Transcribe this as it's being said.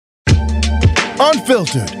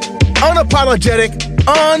unfiltered, unapologetic,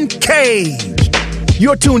 uncaged.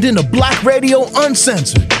 You're tuned into Black Radio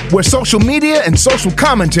Uncensored, where social media and social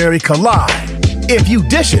commentary collide. If you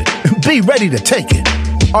dish it, be ready to take it.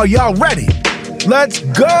 Are y'all ready? Let's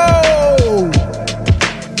go!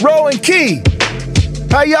 Ro and Key,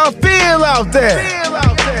 how y'all feel out there?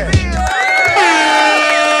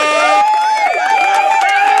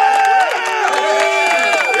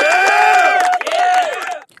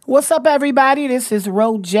 What's up, everybody? This is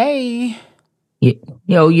Ro J.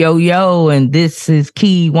 Yo, and this is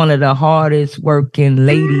Key, one of the hardest working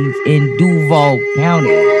ladies in Duval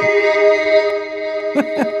County.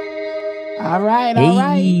 All right.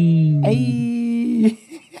 Hey.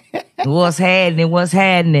 What's happening? What's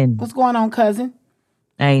going on, cousin?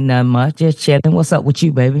 Ain't nothing much, just chilling. What's up with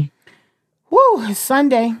you, baby? Woo, it's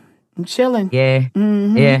Sunday. I'm chilling. Yeah.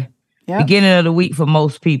 Mm-hmm. Yeah. Yep. Beginning of the week for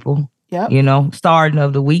most people. Yep. You know, starting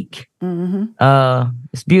of the week. Mm-hmm.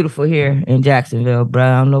 It's beautiful here in Jacksonville, bro.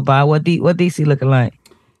 I don't know about what DC looking like.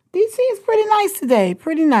 DC is pretty nice today.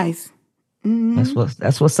 Pretty nice. Mm-hmm.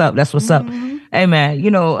 That's what's up. Mm-hmm. Hey man, we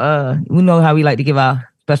know how we like to give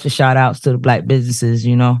our special shout outs to the black businesses,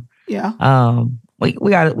 you know. Yeah. We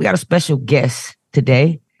got a special guest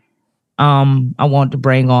today. I want to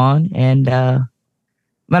bring on, and matter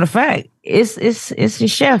of fact, it's the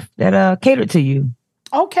chef that catered to you.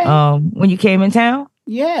 Okay. When you came in town.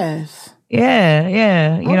 Yes.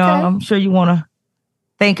 Yeah. You know, I'm sure you want to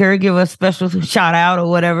thank her, give her a special shout out or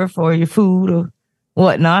whatever for your food or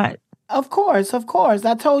whatnot. Of course.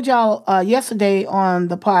 I told y'all yesterday on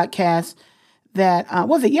the podcast that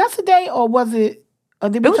was it yesterday or was it? Or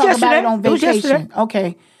did we talk about it on vacation?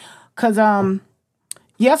 Okay, because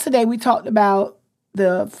yesterday we talked about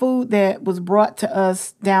the food that was brought to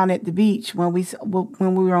us down at the beach when we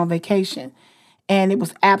were on vacation. And it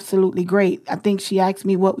was absolutely great. I think she asked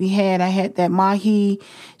me what we had. I had that mahi.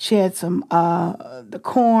 She had some the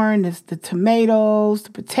corn, the tomatoes,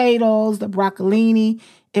 the potatoes, the broccolini.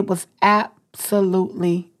 It was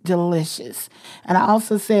absolutely delicious. And I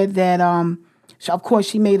also said that, of course,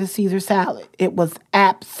 she made a Caesar salad. It was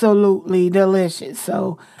absolutely delicious.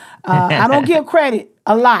 So I don't give credit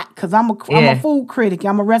a lot because I'm a food critic.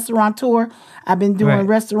 I'm a restaurateur. I've been doing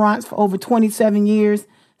restaurants for over 27 years.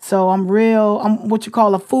 So I'm what you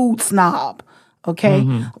call a food snob, okay?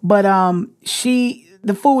 Mm-hmm. But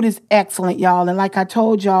the food is excellent, y'all. And like I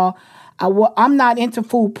told y'all, I'm not into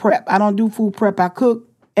food prep. I don't do food prep. I cook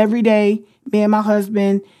every day, me and my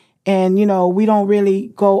husband, and, we don't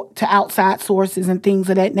really go to outside sources and things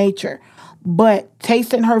of that nature. But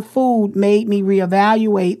tasting her food made me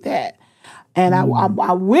reevaluate that. And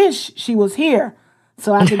I wish she was here.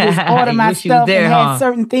 So I could just order my stuff and have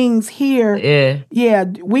certain things here. Yeah,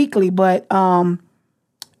 weekly. But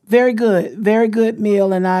very good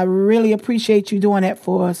meal. And I really appreciate you doing that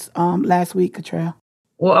for us last week, Cottrell.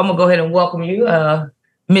 Well, I'm going to go ahead and welcome you,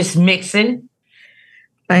 Miss Mixon.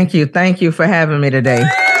 Thank you for having me today.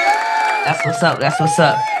 That's what's up.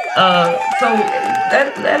 So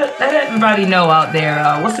let everybody know out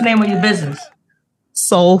there, what's the name of your business?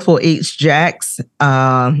 Soulful Eats Jax,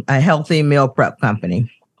 a healthy meal prep company.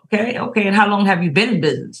 Okay. And how long have you been in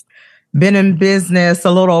business? Been in business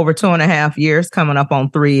a little over 2.5 years, coming up on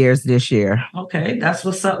 3 years this year. Okay, that's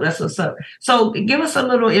what's up. So give us a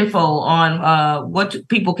little info on what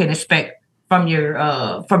people can expect from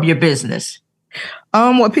your business.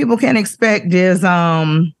 What people can expect is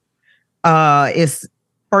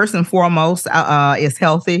first and foremost, it's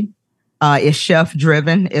healthy. It's chef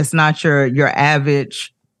driven. It's not your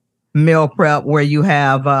average meal prep where you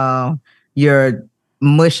have your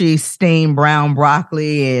mushy steamed brown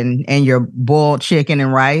broccoli and your boiled chicken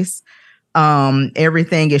and rice.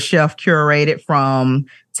 Everything is chef curated from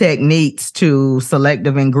techniques to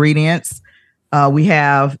selective ingredients. We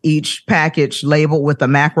have each package labeled with the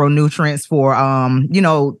macronutrients for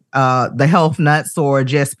the health nuts or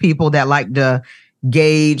just people that like to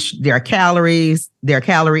gauge their calories, their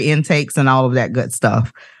calorie intakes, and all of that good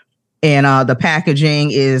stuff. And the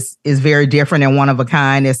packaging is very different and one of a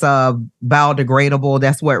kind. It's biodegradable.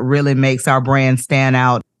 That's what really makes our brand stand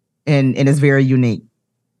out, and it's very unique.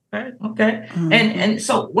 Okay. And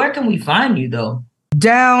so where can we find you though?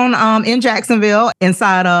 Down in Jacksonville,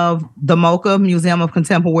 inside of the MoCA Museum of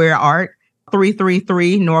Contemporary Art,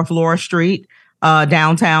 333 North Laura Street,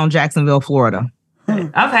 downtown Jacksonville, Florida.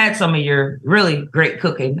 I've had some of your really great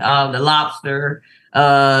cooking, the lobster,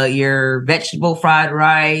 your vegetable fried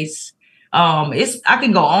rice. I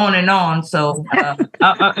can go on and on. So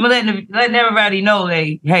I'm letting everybody know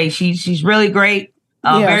she's really great.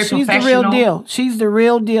 Very she's professional. The real deal. She's the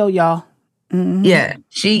real deal, y'all. Mm-hmm. Yeah,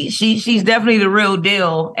 she's definitely the real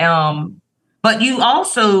deal. But you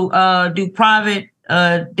also do private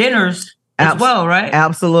dinners as well, right?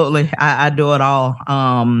 Absolutely. I do it all.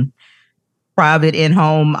 Private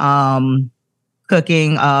in-home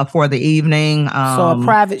cooking for the evening. So a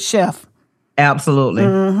private chef. Absolutely.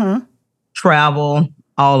 Mm-hmm. Travel,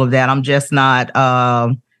 all of that. I'm just not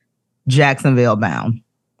Jacksonville bound.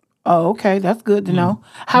 Oh, okay. That's good to know.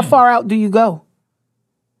 How far out do you go?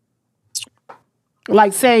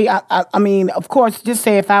 Like, say, I mean, of course, just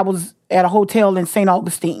say if I was at a hotel in St.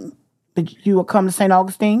 Augustine, you would come to St.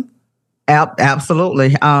 Augustine?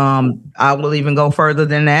 Absolutely. I will even go further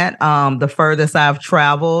than that. The furthest I've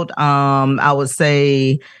traveled, I would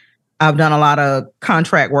say I've done a lot of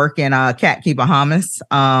contract work in Cat Bahamas.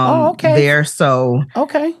 Okay. There. So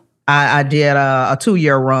okay. I did a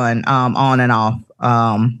 2-year run on and off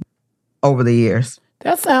over the years.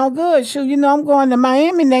 That sounds good. Shoot, I'm going to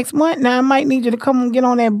Miami next month. Now I might need you to come and get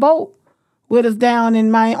on that boat with us down on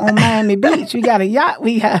Miami Beach. We got a yacht.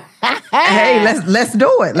 We have. Hey, let's do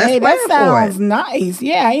it. Let's plan that sounds for it. Nice.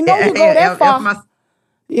 Yeah, I know you go that far.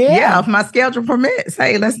 If my schedule permits.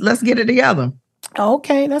 Hey, let's get it together.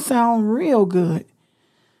 Okay, that sounds real good.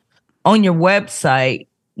 On your website,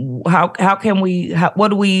 how can we? How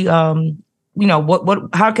can we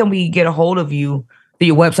get a hold of you through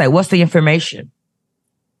your website? What's the information?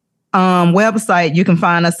 Website, you can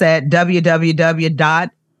find us at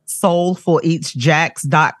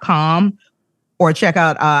www.soulfuleatsjacks.com or check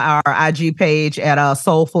out our IG page at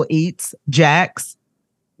Soulful Eats Jacks.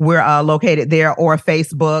 We're located there, or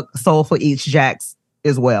Facebook, Soulful Eats Jacks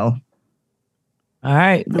as well. All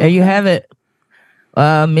right, there you have it.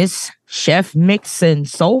 Miss Chef Mixon,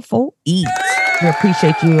 Soulful Eats. We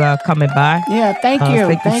appreciate you coming by. Yeah, thank you.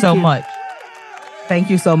 Thank you so much. Thank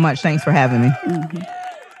you so much. Thanks for having me. Mm-hmm.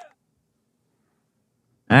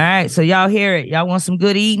 All right, so y'all hear it. Y'all want some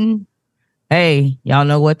good eating? Hey, y'all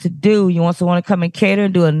know what to do. You want someone to come and cater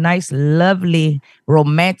and do a nice, lovely,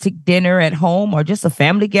 romantic dinner at home or just a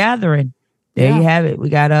family gathering. There you have it. We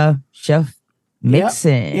got a Chef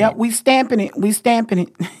Mixon. Yep, we stamping it.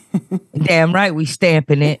 Damn right, we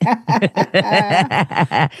stamping it.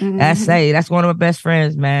 That's one of my best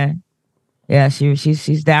friends, man. Yeah,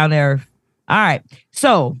 she's down there. All right,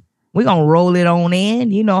 so we're gonna roll it on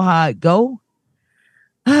in. You know how it go.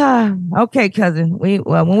 Okay, cousin.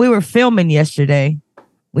 When we were filming yesterday,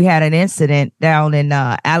 we had an incident down in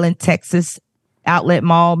Allen, Texas, Outlet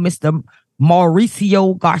Mall. Mr.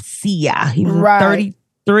 Mauricio Garcia. He was a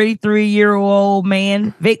 33-year-old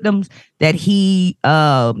man, victims that he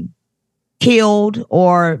killed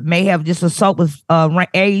or may have just assaulted with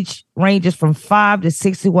age ranges from 5 to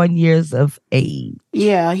 61 years of age.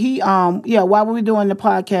 Yeah, while we were doing the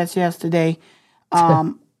podcast yesterday,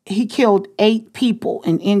 he killed 8 people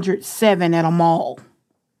and injured 7 at a mall.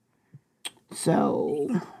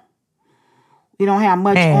 So we don't have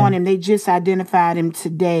much on him. They just identified him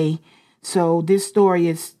today. So this story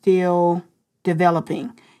is still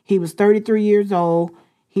developing. He was 33 years old.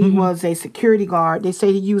 He was a security guard. They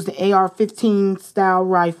say he used the AR-15 style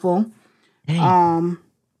rifle. Man,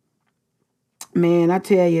 I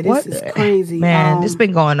tell you, this is crazy. Man, this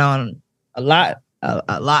been going on a lot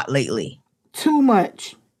lately. Too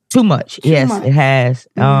much. Yes, it has.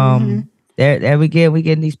 There we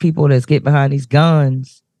getting these people that's get behind these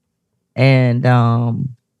guns, and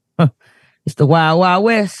it's the Wild Wild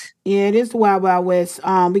West. Yeah, it is the Wild Wild West.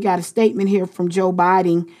 We got a statement here from Joe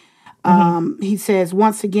Biden. He says,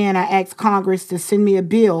 once again, I asked Congress to send me a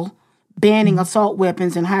bill banning assault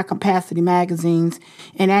weapons and high-capacity magazines,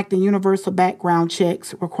 enacting universal background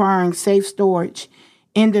checks, requiring safe storage,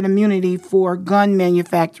 ending immunity for gun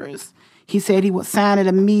manufacturers. He said he would sign it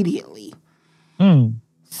immediately.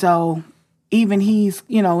 So even he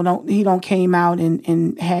don't came out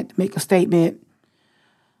and had to make a statement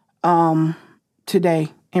today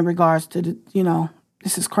in regards to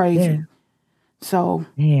this is crazy. Yeah. So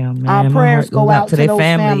man, our prayers go out to those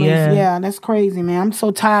families. Yeah, that's crazy, man. I'm so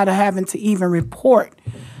tired of having to even report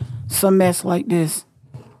some mess like this.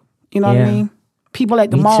 You know what I mean? People at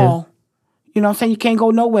the mall. Too. You know what I'm saying? You can't go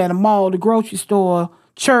nowhere. The mall, the grocery store,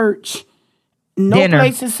 church. No dinner,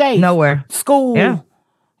 place is safe. Nowhere. School. Yeah.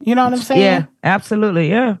 You know what I'm saying? Yeah, absolutely.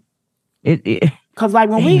 Yeah. Because like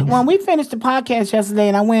when we finished the podcast yesterday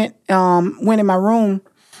and I went in my room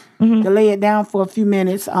to lay it down for a few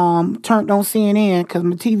minutes, turned on CNN because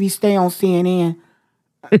my TV stay on CNN.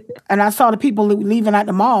 And I saw the people leaving at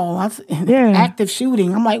the mall. Active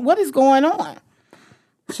shooting. I'm like, what is going on?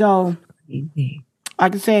 So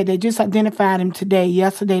like I said, they just identified him today.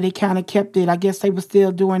 Yesterday, they kind of kept it. I guess they were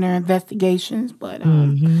still doing their investigations. But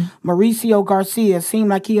Mauricio Garcia seemed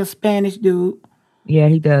like he a Spanish dude. Yeah,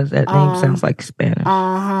 he does. That name sounds like Spanish.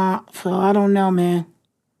 So I don't know, man.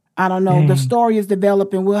 I don't know. Dang. The story is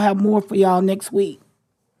developing. We'll have more for y'all next week.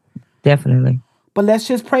 Definitely. But let's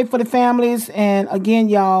just pray for the families. And again,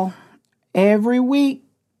 y'all, every week,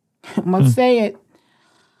 I must say it.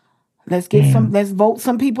 Let's get let's vote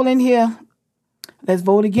some people in here. Let's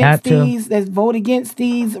vote against let's vote against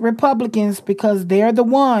these Republicans, because they're the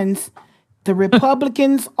ones, the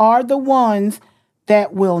Republicans are the ones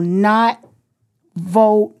that will not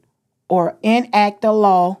vote or enact a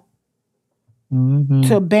law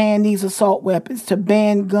to ban these assault weapons, to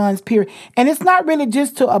ban guns, period. And it's not really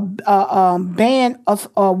just to ban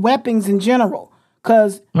weapons in general.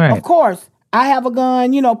 Because, of course, I have a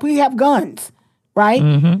gun. You know, we have guns, right?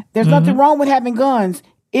 There's nothing wrong with having guns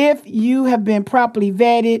if you have been properly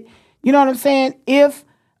vetted. You know what I'm saying? If,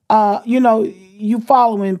 you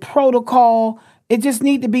following protocol. It just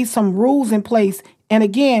need to be some rules in place. And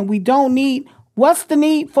again, we don't need, what's the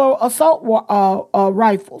need for assault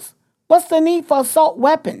rifles? What's the need for assault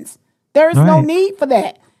weapons? There is no need for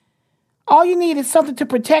that. All you need is something to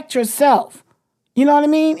protect yourself. You know what I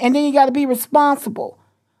mean? And then you got to be responsible.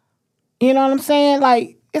 You know what I'm saying?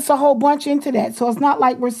 Like, it's a whole bunch into that. So it's not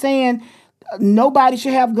like we're saying nobody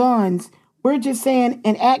should have guns. We're just saying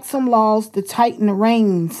enact some laws to tighten the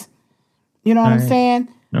reins. You know what I'm saying?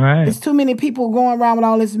 Right. There's too many people going around with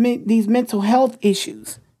all these mental health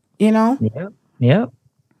issues. You know? Yep.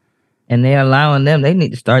 And they're allowing them, they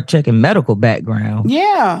need to start checking medical background.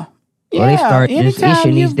 Yeah. Or they start just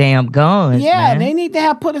issuing these damn guns. Yeah, man. They need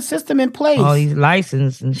to put a system in place. All these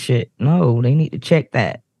licenses and shit. No, they need to check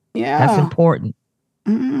that. Yeah. That's important.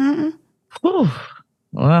 Whew.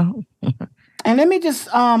 Well. And let me just,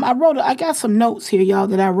 I got some notes here, y'all,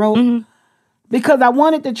 that I wrote. Because I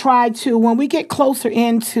wanted to try to, when we get closer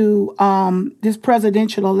into this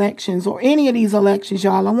presidential elections or any of these elections,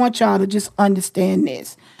 y'all, I want y'all to just understand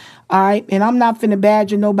this. All right. And I'm not finna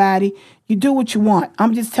badger nobody. You do what you want.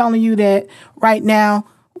 I'm just telling you that right now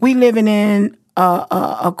we living in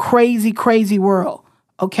a crazy, crazy world.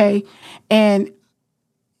 Okay. And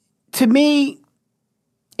to me,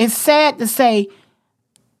 it's sad to say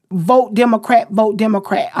vote Democrat, vote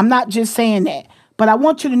Democrat. I'm not just saying that, but I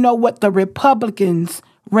want you to know what the Republicans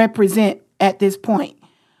represent at this point.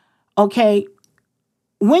 Okay.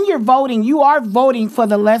 When you're voting, you are voting for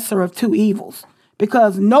the lesser of two evils.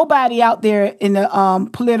 Because nobody out there in the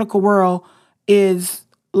political world is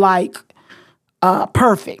like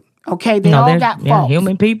perfect. Okay, they all got faults.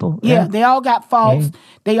 Human people. Yeah, they all got faults. Yeah.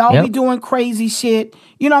 They all be doing crazy shit.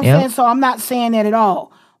 You know what I'm saying? So I'm not saying that at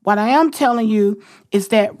all. What I am telling you is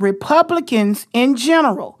that Republicans in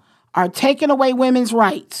general are taking away women's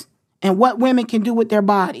rights and what women can do with their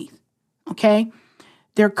bodies. Okay,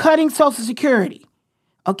 they're cutting Social Security.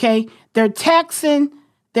 Okay, they're taxing.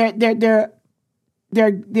 They're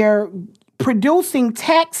producing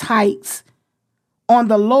tax hikes on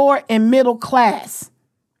the lower and middle class,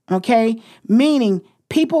 okay? Meaning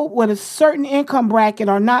people with a certain income bracket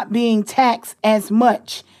are not being taxed as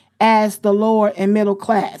much as the lower and middle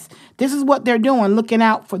class. This is what they're doing, looking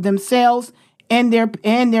out for themselves and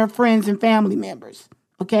their friends and family members,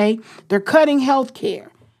 okay? They're cutting health care,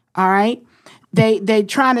 all right? They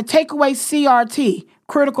trying to take away CRT,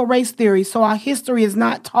 critical race theory, so our history is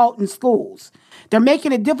not taught in schools. They're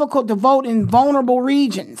making it difficult to vote in vulnerable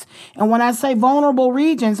regions. And when I say vulnerable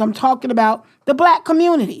regions, I'm talking about the Black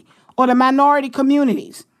community or the minority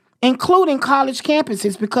communities, including college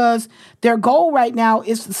campuses, because their goal right now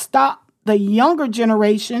is to stop the younger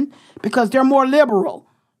generation because they're more liberal.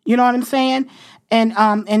 You know what I'm saying? And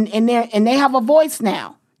they have a voice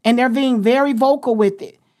now, and they're being very vocal with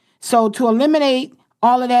it. So to eliminate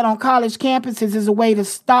all of that on college campuses is a way to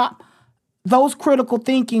stop those critical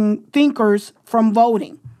thinkers from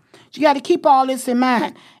voting. You got to keep all this in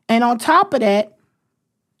mind. And on top of that,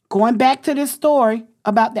 going back to this story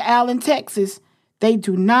about the Allen, Texas, they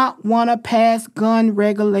do not want to pass gun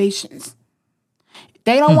regulations.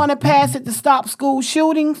 They don't want to pass it to stop school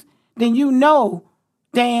shootings. Then you know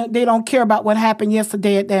they don't care about what happened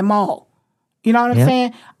yesterday at that mall. You know what I'm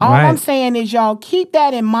saying? All I'm saying is, y'all, keep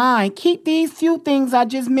that in mind. Keep these few things I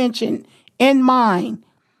just mentioned in mind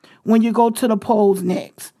when you go to the polls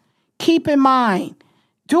next. Keep in mind,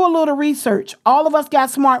 do a little research. All of us got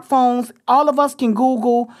smartphones. All of us can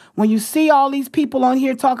Google. When you see all these people on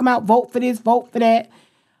here talking about vote for this, vote for that,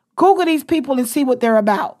 Google these people and see what they're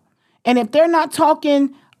about. And if they're not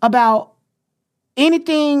talking about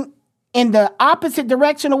anything in the opposite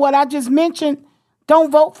direction of what I just mentioned,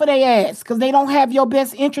 don't vote for their ass, because they don't have your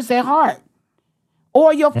best interests at heart,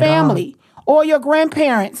 or your family, or your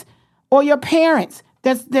grandparents, or your parents.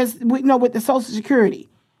 That's with the Social Security.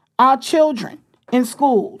 Our children. in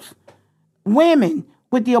schools. Women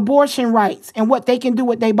with the abortion rights and what they can do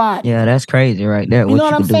with their body. Yeah, that's crazy right there. You know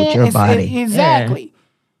what I'm can do saying? with your body. Exactly. Yeah.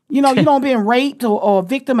 You know, you don't been raped or a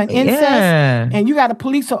victim of incest, and you got to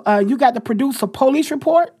produce a police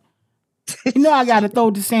report. You know, I got to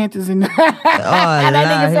throw DeSantis in there. And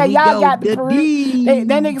that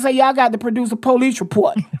nigga say y'all got to produce a police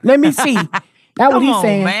report. Let me see. That's what he's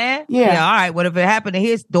saying, man. Yeah. All right. What if it happened to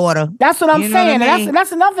his daughter? That's what I'm saying.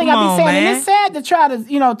 That's another thing I be saying. Man. And it's sad to try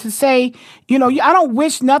to, to say, I don't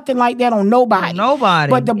wish nothing like that on nobody.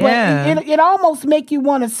 But it almost make you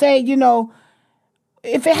want to say,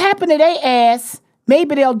 if it happened to their ass,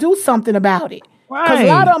 maybe they'll do something about it. Because a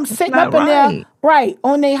lot of them sitting up in there,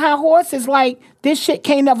 on their high horses, like this shit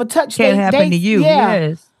can't never touch. Can't happen to you. Yeah.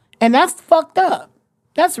 Yes. And that's fucked up.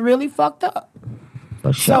 That's really fucked up.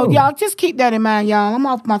 For sure. So y'all just keep that in mind, y'all. I'm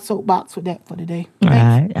off my soapbox with that for today. All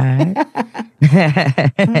right.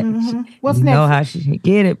 What's you next? Know how she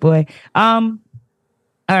get it, boy. All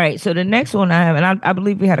right. So the next one I have, and I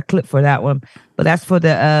believe we had a clip for that one, but that's for the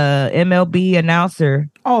MLB announcer.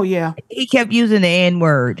 Oh yeah. He kept using the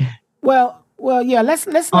N-word. Well, yeah. Let's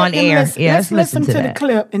on air. Let's listen to the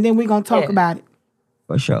clip, and then we're gonna talk about it.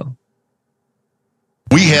 For sure.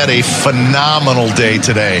 We had a phenomenal day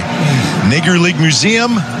today. Nigger League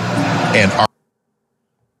Museum and our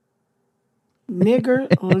Nigger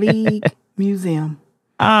League Museum.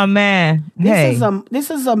 Oh man.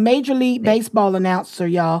 This is a Major League Baseball announcer,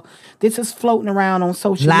 y'all. This is floating around on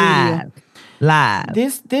social media. Live.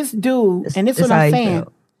 This dude, and this is what I'm saying.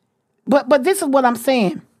 But this is what I'm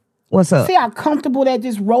saying. What's up? See how comfortable that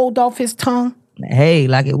just rolled off his tongue? Hey,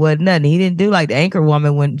 like it wasn't nothing. He didn't do like the anchor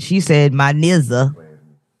woman when she said my nizza.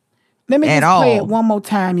 Let me just play it one more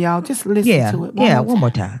time, y'all. Just listen to it. One more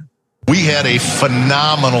time. We had a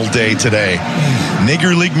phenomenal day today.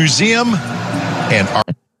 Nigger League Museum and our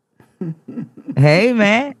Hey,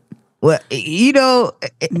 man. Well,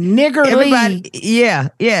 Nigger everybody, League.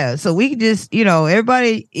 Yeah. So we can just,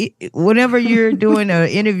 everybody, whenever you're doing an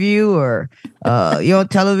interview or you're on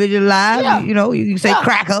television live, you can say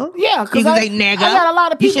cracker. Yeah, because you can say nigga. I got a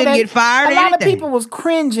lot of people you shouldn't get fired. A lot of people was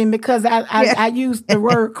cringing because I used the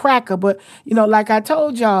word cracker, but like I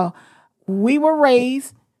told y'all, we were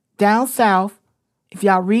raised down south. If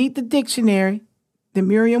y'all read the dictionary, the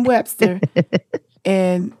Merriam-Webster,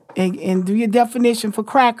 and do your definition for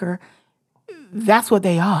cracker, that's what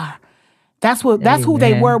they are. That's who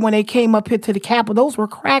they were when they came up here to the Capitol. Those were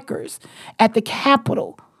crackers at the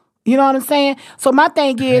Capitol. You know what I'm saying? So my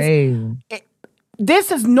thing is, this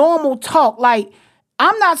is normal talk. Like,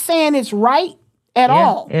 I'm not saying it's right at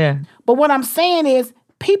all. Yeah. But what I'm saying is,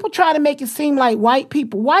 people try to make it seem like white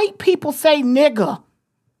people say nigga,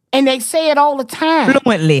 and they say it all the time.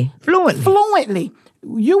 Fluently.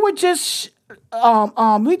 You were just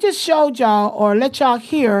we just showed y'all or let y'all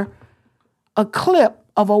hear a clip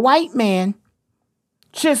of a white man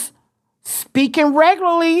just speaking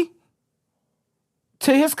regularly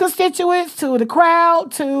to his constituents, to the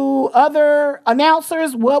crowd, to other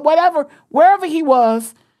announcers, whatever, wherever he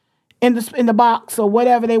was in the box or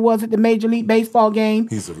whatever they was at the Major League Baseball game.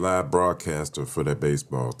 He's a live broadcaster for that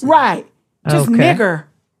baseball team. Right. Just nigger.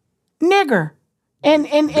 And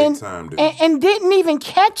didn't even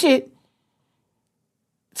catch it.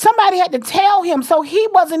 Somebody had to tell him, so he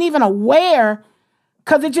wasn't even aware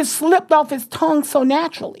because it just slipped off his tongue so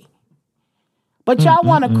naturally. But y'all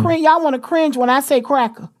want to cringe when I say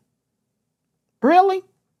cracker. Really?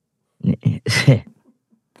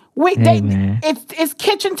 It's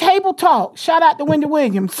kitchen table talk. Shout out to Wendy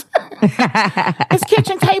Williams. It's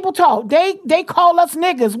kitchen table talk. They call us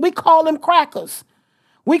niggas. We call them crackers.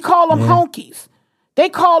 We call them honkies. They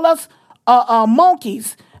call us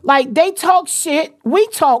monkeys. Like, they talk shit, we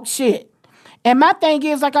talk shit. And my thing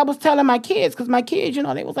is, like I was telling my kids, because my kids,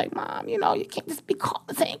 they was like, Mom, you can't just be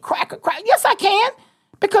saying cracker. Yes, I can,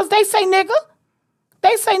 because they say nigga.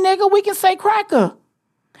 They say nigga, we can say cracker.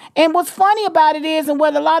 And what's funny about it is, and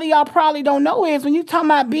what a lot of y'all probably don't know is, when you talking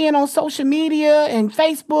about being on social media and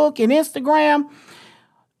Facebook and Instagram,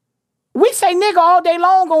 we say nigga all day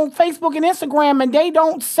long on Facebook and Instagram, and they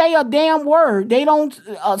don't say a damn word. They don't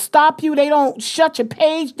stop you. They don't shut your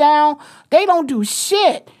page down. They don't do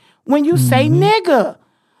shit when you say nigga.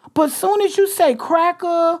 But as soon as you say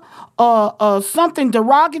cracker or something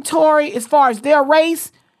derogatory as far as their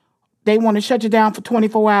race, they want to shut you down for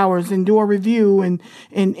 24 hours and do a review and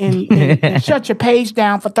shut your page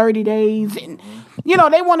down for 30 days. And,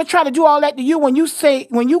 they want to try to do all that to you when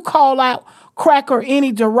you call out cracker or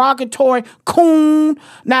any derogatory coon.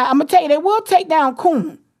 Now, I'm going to tell you, they will take down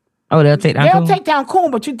coon. Oh, they'll take down coon? They'll take down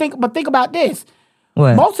coon, but think about this.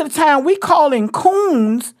 What? Most of the time, we calling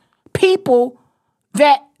coons people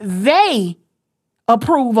that they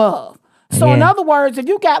approve of. So in other words, if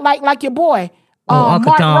you got like your boy, Mark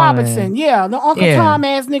Tom, Robinson, the Uncle Tom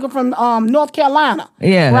ass nigga from North Carolina,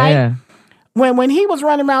 right? Yeah. When he was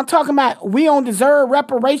running around talking about we don't deserve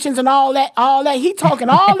reparations and all that, he talking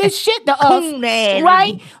all this shit to us,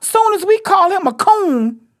 right? Soon as we call him a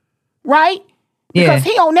coon, right? Because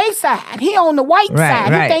he on their side, he on the white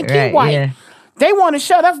side, he think he white. Yeah. They want to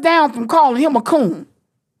shut us down from calling him a coon.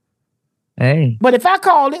 Hey. But if I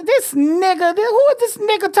call it this nigga, who is this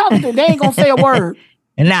nigga talking to? They ain't gonna say a word.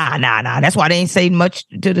 Nah. That's why they ain't say much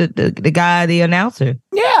to the guy, the announcer.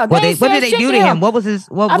 Yeah. What did they do to him? What was his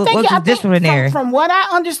disciplinary? From what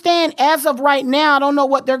I understand, as of right now, I don't know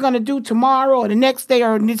what they're gonna do tomorrow or the next day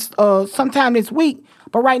or sometime this week.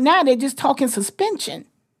 But right now, they're just talking suspension.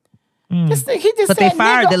 But they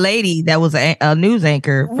fired the lady that was a news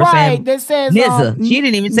anchor for saying that says Nizza. She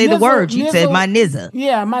didn't even say the word. She said my Nizza.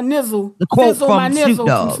 Yeah, my Nizzle. The quote from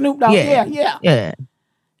Snoop Dogg. Yeah.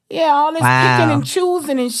 Yeah, all this picking and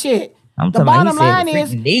choosing and shit. The bottom line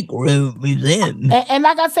is, and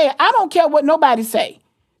like I said, I don't care what nobody say.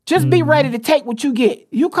 Just be ready to take what you get.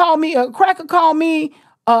 You call me a cracker, call me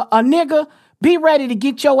a nigga. Be ready to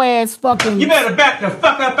get your ass fucking. You better back the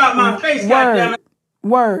fuck up out my face, goddammit.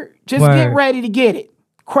 Word. Just get ready to get it,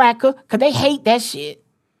 cracker, because they hate that shit.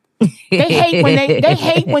 They hate when they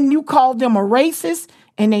hate when you call them a racist,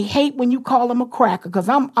 and they hate when you call them a cracker. Because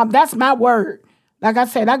I'm that's my word. Like I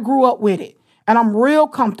said, I grew up with it, and I'm real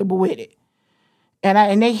comfortable with it.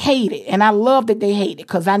 And they hate it, and I love that they hate it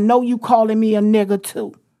because I know you calling me a nigga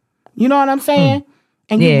too. You know what I'm saying?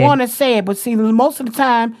 And you want to say it, but see, most of the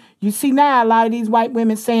time you see now a lot of these white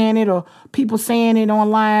women saying it or people saying it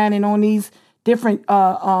online and on these different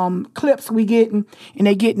clips we getting, and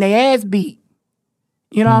they getting their ass beat.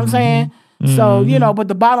 You know what I'm saying? So, but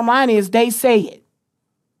the bottom line is they say it.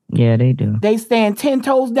 Yeah, they do. They stand 10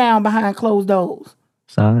 toes down behind closed doors.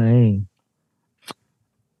 Sorry.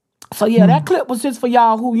 So, that clip was just for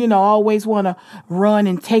y'all who, always want to run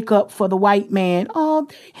and take up for the white man. Oh,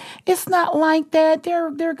 it's not like that. They're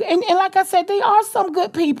and like I said, they are some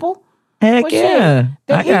good people. Heck yeah.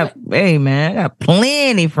 I got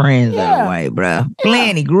plenty friends that are white, bro.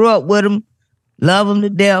 Plenty. Grew up with them. Love them to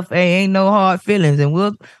death. Hey, ain't no hard feelings. And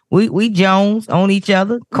we Jones on each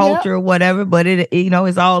other, culture or whatever, but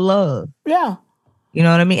it's all love. Yeah. You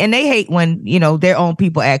know what I mean? And they hate when, their own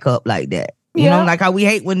people act up like that. You know, like how we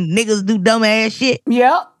hate when niggas do dumb ass shit.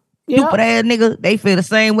 Yeah. Stupid ass niggas, they feel the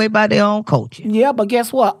same way about their own culture. Yeah, but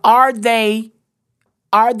guess what? Are they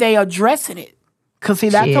addressing it? Because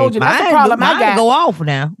see, I told you that's the problem I got. Go off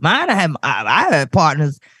now. I had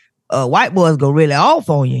partners, white boys go really off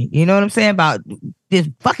on you. You know what I'm saying? About just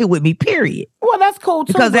fucking with me, period. Well, that's cool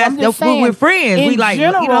too. Because we're friends. We like,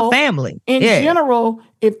 family. In general,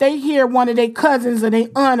 if they hear one of their cousins or their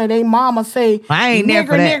aunt or their mama say, I ain't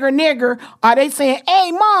nigger, nigger, are they saying,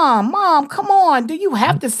 hey, mom, come on, do you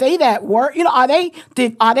have to say that word? Are they?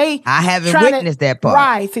 I haven't witnessed that part.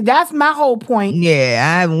 Right. See, that's my whole point. Yeah,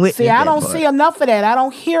 I haven't witnessed that part. See, I don't see enough of that. I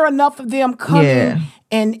don't hear enough of them coming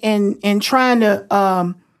and trying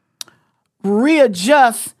to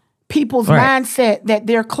readjust people's mindset that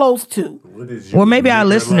they're close to. Well, maybe our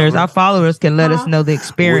listeners, our followers can let us know the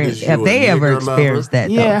experience. Have they ever experienced that?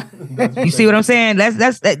 Yeah. You see what I'm saying?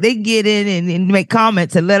 That's they get in and make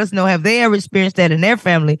comments and let us know, have they ever experienced that in their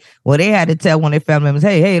family? Well, they had to tell one of their family members,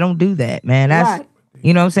 hey, don't do that, man. That's right.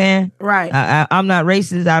 You know what I'm saying? Right. I'm not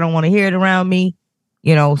racist. I don't want to hear it around me.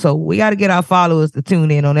 So we got to get our followers to tune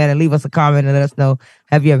in on that and leave us a comment and let us know,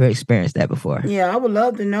 have you ever experienced that before? Yeah, I would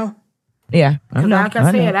love to know. Yeah. Like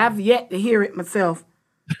I said, I've yet to hear it myself.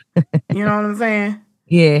 You know what I'm saying?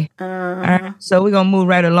 Yeah. All right. So we're going to move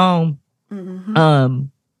right along. Mm-hmm.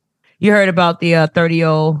 You heard about the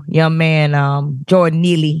 30-year-old young man, Jordan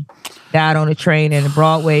Neely, died on a train in the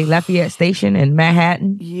Broadway Lafayette Station in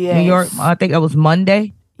Manhattan, New York. I think that was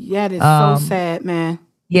Monday. Yeah, that's so sad, man.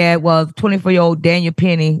 Yeah, it was. 24-year-old Daniel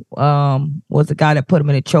Penny was the guy that put him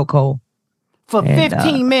in a chokehold. For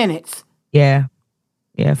 15 minutes. Yeah.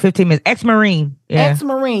 Yeah, 15 minutes. Ex-Marine. Yeah.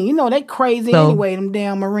 Ex-Marine. They crazy anyway, them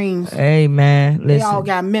damn Marines. Hey, man, listen. They all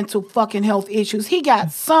got mental fucking health issues. He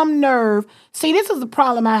got some nerve. See, this is the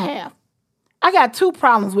problem I have. I got two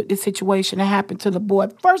problems with this situation that happened to the boy.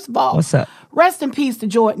 First of all, what's up? Rest in peace to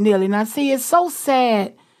Jordan Neely. Now, see, it's so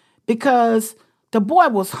sad because the boy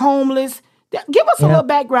was homeless. Give us a little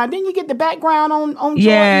background. Didn't you get the background on Jordan?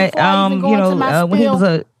 Yeah, when he was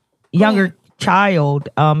a younger child,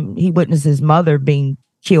 he witnessed his mother being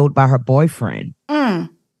killed by her boyfriend. And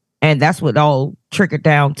that's what all trickled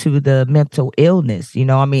down to the mental illness. You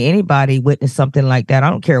know, I mean, anybody witness something like that, I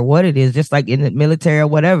don't care what it is, just like in the military or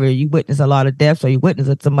whatever, you witness a lot of deaths or you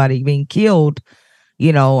witness somebody being killed,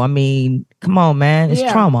 you know, I mean, come on, man, it's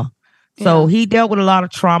trauma. So he dealt with a lot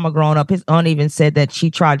of trauma growing up. His aunt even said that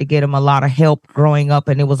she tried to get him a lot of help growing up,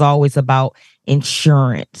 and it was always about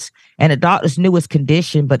insurance. And the doctors knew his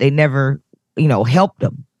condition, but they never, you know, helped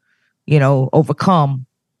him, you know, overcome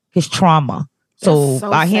his trauma. So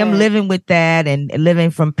by him living with that and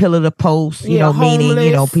living from pillar to post, you know, homeless. Meaning,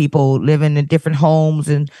 you know, people living in different homes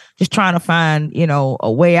and just trying to find, you know,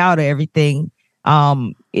 a way out of everything.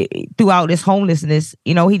 Throughout his homelessness,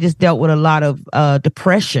 you know, he just dealt with a lot of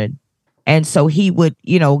depression. And so he would,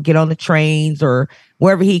 you know, get on the trains or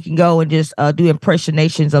wherever he can go and just do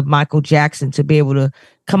impersonations of Michael Jackson to be able to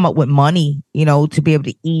come up with money, you know, to be able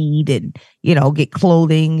to eat and, you know, get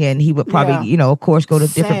clothing. And he would probably, you know, of course, go to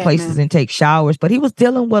different places and take showers. But he was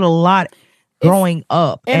dealing with a lot growing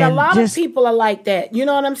up. And a lot of people are like that. You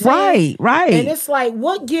know what I'm saying? Right. And it's like,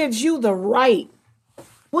 what gives you the right?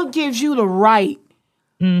 What gives you the right?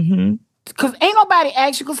 Mm-hmm. Because ain't nobody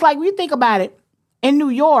ask you. Because like, when you think about it, in New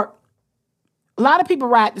York, a lot of people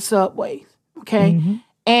ride the subways, okay? Mm-hmm.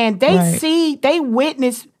 And they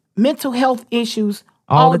witness mental health issues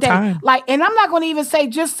all the day. time. Like, and I'm not going to even say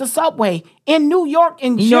just the subway. In New York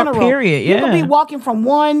in general, period, you could be walking from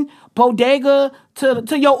one bodega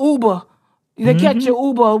to your Uber, to catch your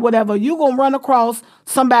Uber or whatever. You're going to run across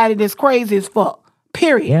somebody that's crazy as fuck,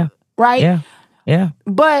 period. Yeah. Right? Yeah.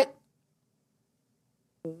 But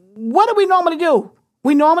what do we normally do?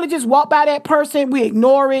 We normally just walk by that person, we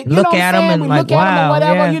ignore it. You know what I'm saying? We look at them or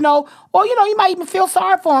whatever, you know. Or, you know, you might even feel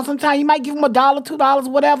sorry for them sometimes. You might give them $1,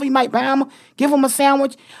 $2, whatever. You might buy them, give them a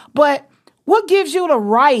sandwich. But what gives you the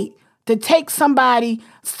right to take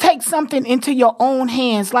something into your own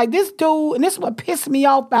hands? Like this dude, and this is what pissed me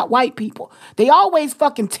off about white people. They always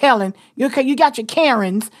fucking telling. Okay, you got your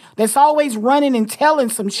Karens that's always running and telling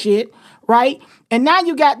some shit, right? And now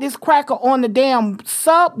you got this cracker on the damn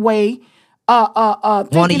subway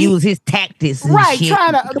want to use his tactics and right, shit.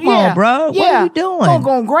 trying to Come on, bro. What are you doing?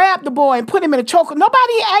 Gonna grab the boy and put him in a choker.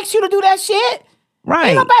 Nobody asked you to do that shit. Right.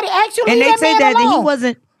 Ain't nobody asked you to leave that man alone. That he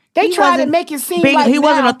wasn't. They tried to make it seem like he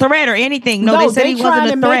wasn't a threat or anything. No, they said he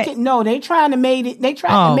wasn't a threat. They trying to make it. They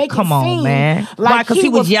tried to make it seem man. Like because he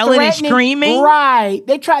was yelling and screaming. Right.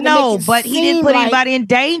 They tried to make it seem but he didn't put anybody in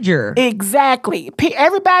danger. Exactly.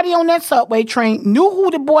 Everybody on that subway train knew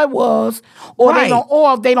who the boy was, or they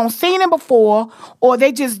don't seen him before, or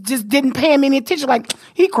they just didn't pay him any attention. Like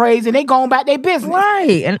he crazy, and they going about their business.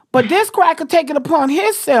 Right. But this cracker taking it upon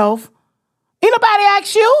himself. Ain't nobody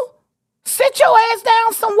ask you. Sit your ass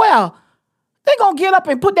down somewhere. They gonna get up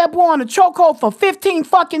and put that boy on a chokehold for 15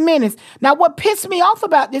 fucking minutes. Now, what pissed me off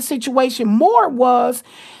about this situation more was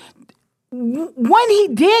when he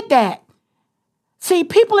did that. See,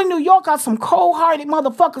 people in New York are some cold-hearted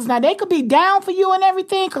motherfuckers. Now, they could be down for you and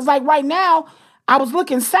everything, because like right now, I was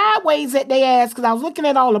looking sideways at their ass because I was looking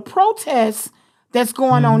at all the protests that's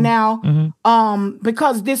going on now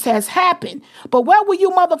because this has happened. But where were you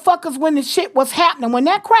motherfuckers when the shit was happening? When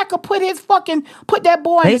that cracker put that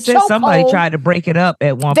boy in the chokehold. They said somebody tried to break it up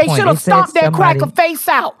at one point. They should have stomped that cracker face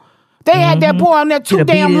out. They had that boy on there too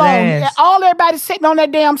damn long. Everybody sitting on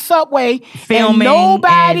that damn subway. Filming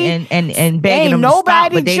and begging them to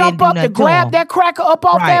stop, but they jump up to grab that cracker up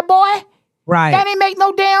off that boy. Right. That ain't make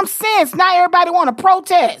no damn sense. Now everybody want to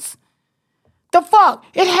protest. The fuck?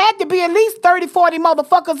 It had to be at least 30, 40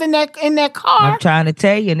 motherfuckers in that car. I'm trying to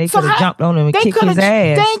tell you, and they could have jumped on him and kicked his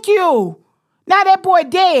ass. Thank you. Now that boy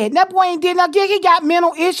dead. That boy ain't dead. Now he got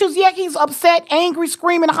mental issues. Yeah, he's upset, angry,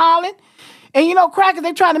 screaming, hollering. And you know, crackers,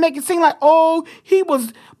 they trying to make it seem like, oh, he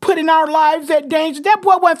was putting our lives at danger. That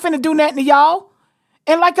boy wasn't finna do nothing to y'all.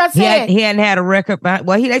 And like I said, he hadn't had a record.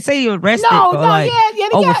 They say he was arrested for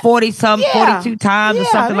over 42 times or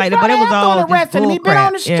something like that. But it was all just bull crap. He been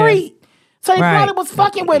on the street. So he probably was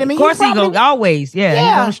fucking with him. Of course he goes always. Yeah,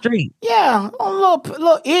 he's on the street. Yeah, on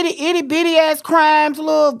little itty bitty ass crimes,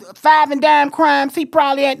 little 5 and dime crimes. He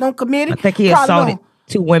probably had no committed. I think he assaulted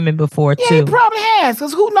 2 women before too. Yeah, he probably has.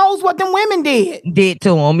 Because who knows what them women did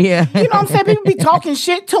to him? Yeah, you know what I'm saying. People be talking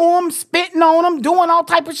shit to him, spitting on him, doing all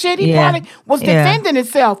type of shit. He probably was defending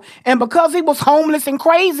himself, and because he was homeless and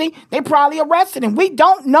crazy, they probably arrested him. We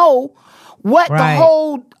don't know what the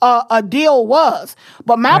whole deal was.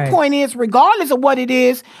 But my point is, regardless of what it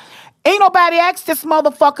is, ain't nobody asked this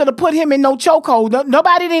motherfucker to put him in no chokehold.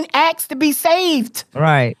 Nobody didn't ask to be saved.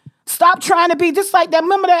 Right. Stop trying to be just like that.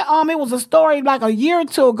 Remember that it was a story like a year or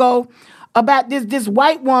two ago about this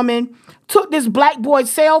white woman took this black boy's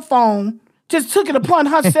cell phone, just took it upon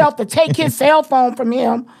herself to take his cell phone from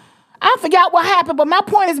him I forgot what happened, but my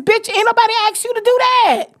point is, bitch, ain't nobody asked you to do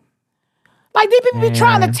that. Like, these people be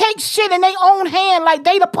trying to take shit in their own hand like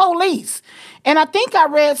they the police. And I think I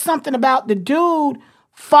read something about the dude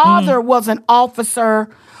father was an officer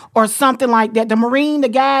or something like that. The Marine, the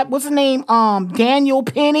guy, what's his name? Daniel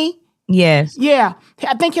Penny. Yes. Yeah.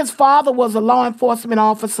 I think his father was a law enforcement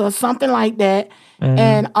officer, something like that.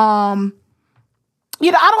 And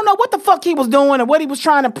you know, I don't know what the fuck he was doing or what he was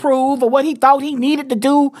trying to prove or what he thought he needed to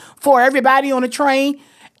do for everybody on the train.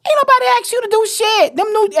 Ain't nobody asked you to do shit.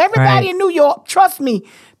 Everybody in New York, trust me,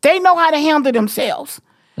 they know how to handle themselves.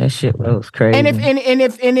 That shit was crazy. And if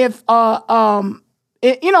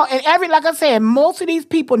you know, and like I said, most of these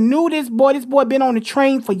people knew this boy. This boy been on the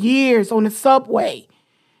train for years, on the subway.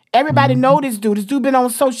 Everybody know this dude. This dude been on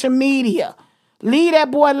social media. Leave that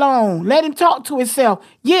boy alone. Let him talk to himself.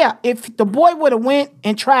 Yeah, if the boy would have went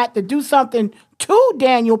and tried to do something to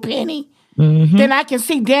Daniel Penny, then I can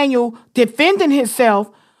see Daniel defending himself.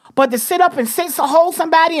 But to sit up and hold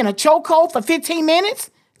somebody in a chokehold for 15 minutes,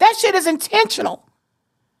 that shit is intentional.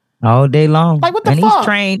 All day long. Like, what the fuck?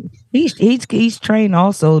 He's trained. He's trained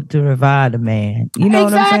also to revive the man. You know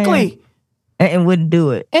what I'm saying? And wouldn't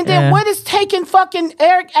do it. And then what is taking fucking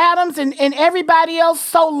Eric Adams and everybody else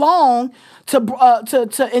so long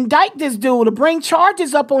to indict this dude, to bring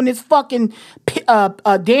charges up on this fucking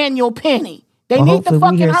Daniel Penny? They need to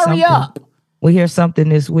fucking hurry up. We hear something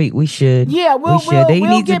this week. We should. Yeah, we'll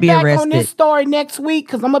get back on this story next week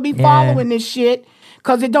because I'm going to be following this shit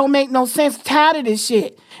because it don't make no sense. I'm tired of this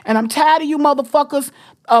shit. And I'm tired of you motherfuckers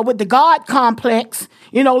with the God complex.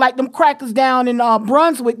 You know, like them crackers down in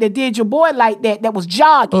Brunswick that did your boy like that was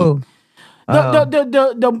jogging. The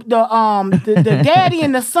daddy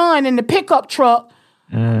and the son in the pickup truck.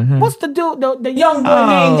 What's the dude, the young boy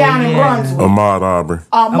named down in Brunswick? Ahmaud Arbery.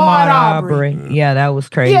 Ahmaud Arbery. Yeah, that was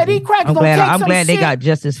crazy. Yeah, these crackers I'm glad they got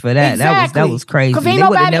justice for that. Exactly. That was crazy. They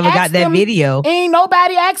would have never got that video. Ain't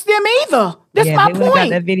nobody asked them either. This is my point. Got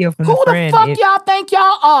that video from Who the fuck y'all think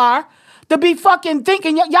y'all are to be fucking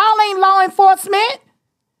thinking y'all ain't law enforcement?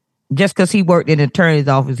 Just because he worked in the attorney's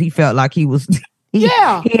office, he felt like he was. He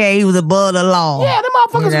was above the law. Yeah, them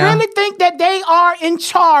motherfuckers really think that they are in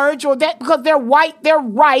charge, or that because they're white, they're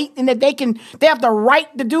right, and that they have the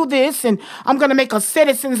right to do this, and I'm gonna make a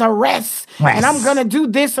citizen's arrest, and I'm gonna do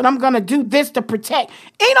this, and I'm gonna do this to protect.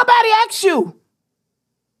 Ain't nobody asked you.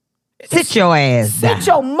 Sit your ass down. Sit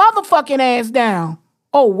your motherfucking ass down.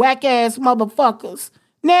 Oh, whack ass motherfuckers.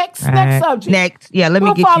 Next subject. Next, yeah, let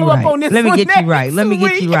me get you right. Let me get you right. Let me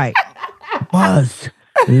get you right. Buzz.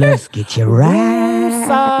 Let's get you right.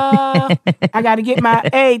 I got to get my...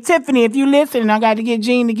 Hey, Tiffany, if you listening, I got to get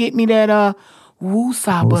Jean to get me that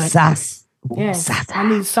woosah button. Yes, I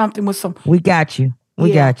need something with some... We got you.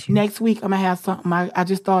 We got you. Next week, I'm going to have something. I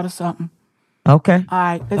just thought of something. Okay. All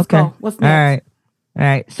right, let's go. What's next? All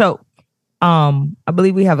right. So, I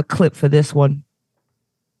believe we have a clip for this one.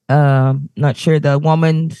 Not sure, the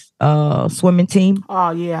women's swimming team.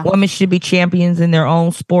 Oh yeah, women should be champions in their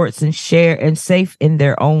own sports and safe in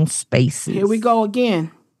their own spaces. Here we go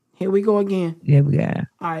again. Yeah, we got it.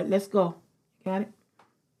 All right, let's go. Got it.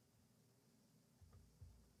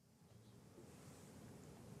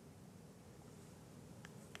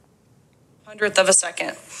 Hundredth of a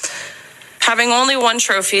second. Having only one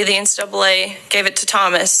trophy, the NCAA gave it to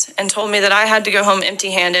Thomas and told me that I had to go home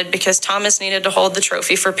empty-handed because Thomas needed to hold the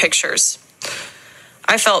trophy for pictures.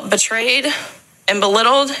 I felt betrayed and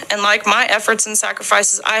belittled, and like my efforts and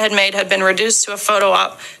sacrifices I had made had been reduced to a photo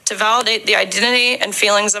op to validate the identity and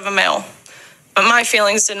feelings of a male. But my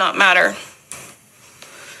feelings did not matter.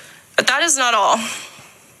 But that is not all.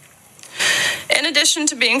 In addition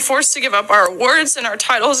to being forced to give up our awards and our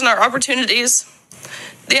titles and our opportunities,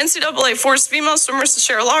 the NCAA forced female swimmers to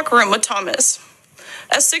share a locker room with Thomas,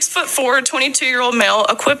 a 6'4", 22-year-old male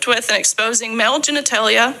equipped with and exposing male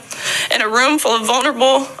genitalia in a room full of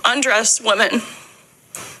vulnerable, undressed women.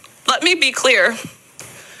 Let me be clear.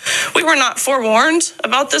 We were not forewarned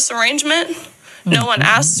about this arrangement. No one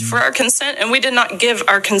asked for our consent, and we did not give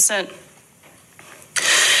our consent.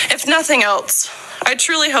 If nothing else, I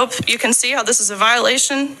truly hope you can see how this is a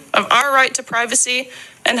violation of our right to privacy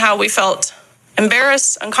and how we felt.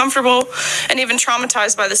 Embarrassed, uncomfortable, and even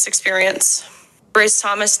traumatized by this experience. Brace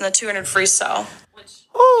Thomas in the 200 freestyle.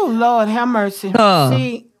 Oh, Lord, have mercy.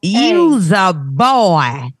 You's a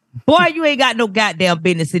boy. Boy, you ain't got no goddamn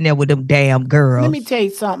business in there with them damn girls. Let me tell you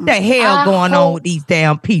something. What the hell going on with these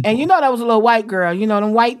damn people? And you know that was a little white girl. You know,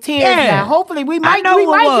 them white tears. Yeah. Now. Hopefully we might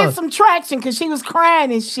get some traction because she was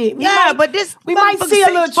crying and shit. We might see a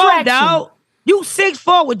little traction. Dog. You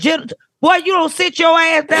 6'4" with Boy, you don't sit your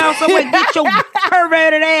ass down somewhere and get your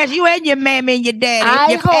perverted ass. You and your mammy and your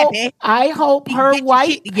daddy. I hope her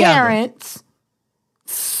white parents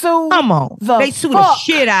sue. Come on. They sue the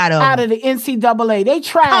shit out of the NCAA. They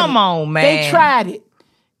tried Come on, man.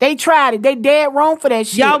 They tried it. They dead wrong for that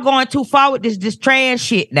shit. Y'all going too far with this trans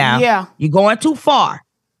shit now. Yeah. You're going too far.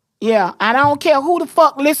 Yeah, and I don't care who the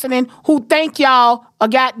fuck listening who think y'all a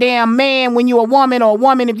goddamn man when you a woman or a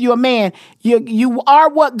woman if you a man. You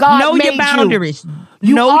are what God made you. Know your boundaries.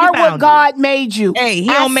 You are what God made you. Hey, he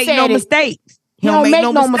don't make no mistakes. He don't make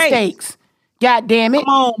no mistakes. God damn it.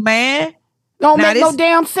 Come on, man. Don't make no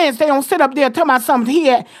damn sense. They don't sit up there talking about something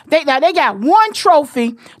here. They got one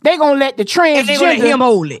trophy. They gonna let the transgender. And they gonna let him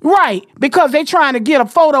hold it. Right, because they trying to get a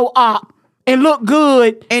photo op and look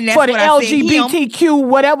good for the LGBTQ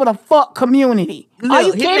whatever the fuck community. Look, are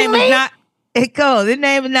you kidding me? His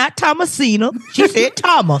name is not Thomasina. She said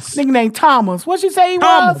Thomas. Nigga named Thomas. What she say he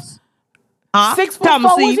was? 6'4",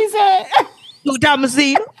 what she said? Who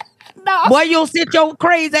Thomasina? No. Boy, you'll sit your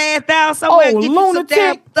crazy ass down somewhere and get lunatic.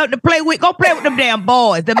 you something to play with. Go play with them damn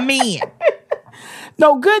boys, the men.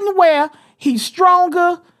 No, good and well. He's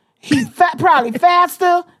stronger. He's probably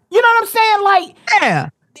faster. You know what I'm saying? Like, yeah.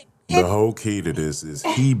 The whole key to this is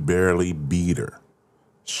he barely beat her.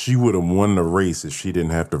 She would have won the race if she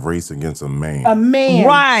didn't have to race against a man. A man.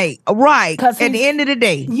 Right. At the end of the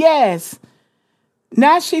day. Yes.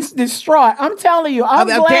 Now she's distraught. I'm telling you. I'm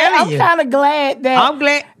kind of glad that. I'm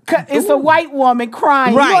glad. It's a white woman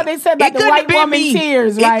crying. Right. You know what they said about the white woman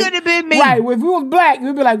tears, right? It could have been me. Right. If we was black,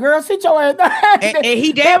 we'd be like, girl, sit your ass down. And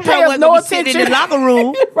he damn sure wasn't going to sit in the locker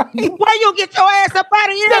room. Right. Why you get your ass up out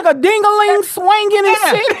of here? Like a ding-a-ling swinging and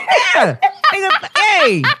shit. Yeah.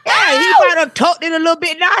 Hey, he might have tucked it a little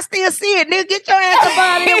bit. Now I still see it. Nigga, get your ass up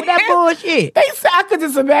out of here with that bullshit. I could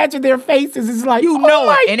just imagine their faces. It's like, you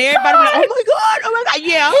know it. And everybody be like, oh my God.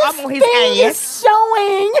 Yeah, I'm on his ass. Is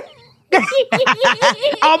showing.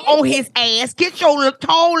 I'm on his ass. Get your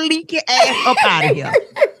tall, leaky ass up out of here.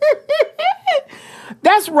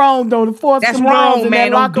 That's wrong, though, to force them girls in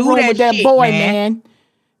that locker room with that boy, man.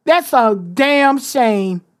 That's a damn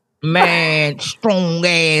shame. Man, strong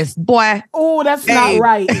ass boy. Oh, that's not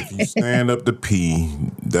right. If you stand up to pee,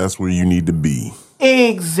 that's where you need to be.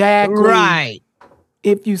 Exactly. Right.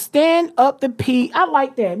 If you stand up to pee, I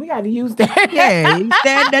like that. We got to use that. Yeah, you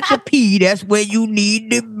stand up to pee, that's where you need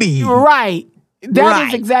to be. Right.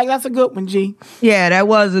 That's a good one, G. Yeah, that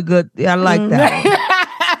was a good, I like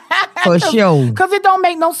that. For sure. Because it don't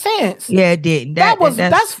make no sense. Yeah, it didn't.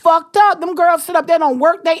 That's fucked up. Them girls sit up there and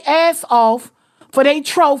work their ass off for their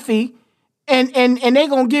trophy and they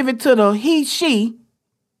gonna give it to the she.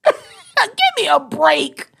 Give me a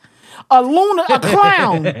break. A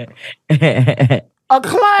clown. A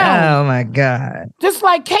clown. Oh my God. Just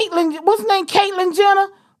like Caitlyn, what's her name? Caitlyn Jenner?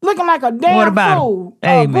 Looking like a damn fool.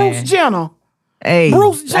 Hey, Bruce Jenner. Hey,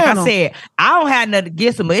 Bruce Jenner. Like I said, I don't have nothing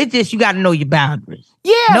against him, but it's just you got to know your boundaries.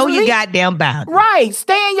 Yeah. Know your goddamn boundaries. Right.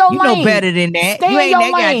 Stay in your lane. You know better than that. Stay you in ain't your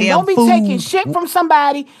that lane. goddamn Don't be fool. taking shit from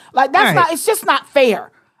somebody. Like, that's not, it's just not fair.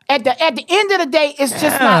 At the end of the day, it's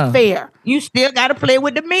just not fair. You still got to play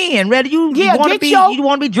with the men. Whether you want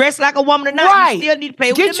to be dressed like a woman or not, right. you still need to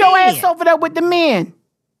play with the men. Get your ass over there with the men.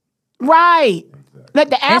 Right. Let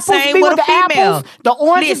the apples be with the apples. The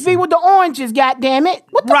oranges be with the oranges, goddammit.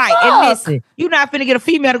 What the fuck? And listen, you're not finna get a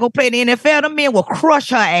female to go play in the NFL. The men will crush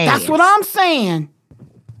her ass. That's what I'm saying.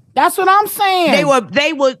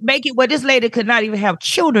 They would make it where this lady could not even have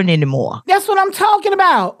children anymore. That's what I'm talking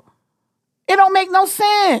about. It don't make no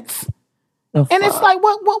sense. And it's like,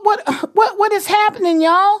 what is happening,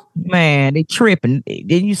 y'all? Man, they tripping.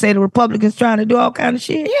 Didn't you say the Republicans trying to do all kind of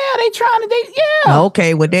shit? Yeah, they trying to. Yeah.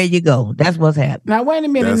 Okay, well there you go. That's what's happening. Now wait a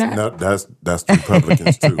minute. That's the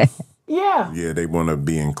Republicans too. Yeah. Yeah, they want to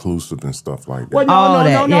be inclusive and stuff like that. Well,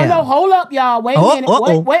 no. Hold up, y'all. Wait a minute.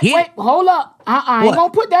 Wait. Hold up. I ain't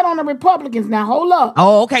gonna put that on the Republicans. Now hold up.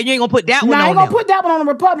 Oh, okay. You ain't gonna put that one on. I ain't gonna put that one on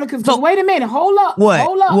the Republicans. So wait a minute. Hold up.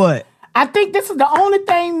 What? I think this is the only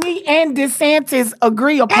thing me and DeSantis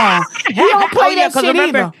agree upon. He don't play that shit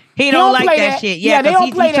either. He don't like that shit. Yeah, they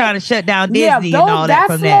don't play he's trying to shut down Disney and all that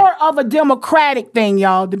from that. That's more of a Democratic thing,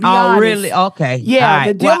 y'all, to be honest. Oh, really? Okay. Yeah,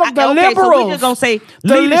 right. the liberals. So we just going to say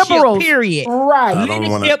leadership, period. Right.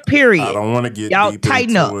 Leadership, period. I don't want to get y'all deep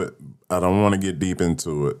tighten into up. it. I don't want to get deep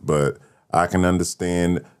into it, but I can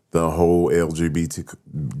understand the whole LGBT.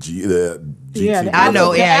 I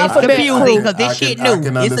know. Yeah, it's confusing because this shit new.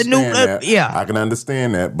 It's a new. I can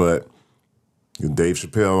understand that, but Dave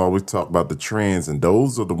Chappelle always talk about the trans, and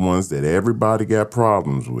those are the ones that everybody got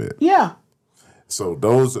problems with. Yeah. So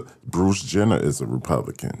Bruce Jenner is a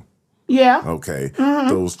Republican. Yeah. Okay.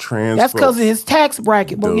 Those trans That's because of folks, his tax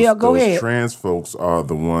bracket. But yeah, go those ahead. trans folks are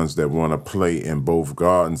the ones that want to play in both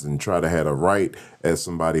gardens and try to have a right as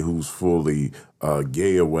somebody who's fully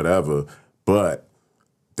gay or whatever, but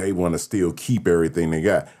they want to still keep everything they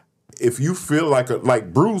got. If you feel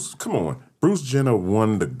like Bruce, come on, Bruce Jenner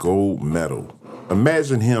won the gold medal.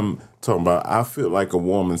 Imagine him talking about, I feel like a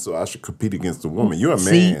woman, so I should compete against a woman. You're a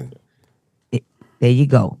man. There you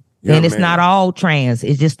go. And it's not all trans.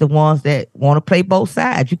 It's just the ones that want to play both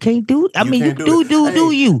sides. You can't do. I mean, you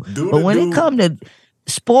do you. But when it comes to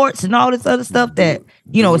sports and all this other stuff that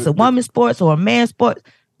it's a woman's sports or a man's sports,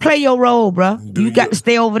 play your role, bro. You got to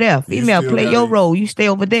stay over there. Female, play your role. You stay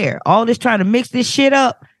over there. All this trying to mix this shit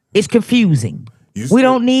up is confusing. We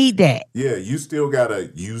don't need that. Yeah, you still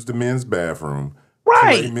gotta use the men's bathroom.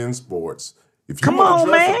 Right. Play men's sports. If you Come on,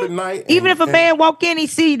 dress man. up at night Even if a man walk in, he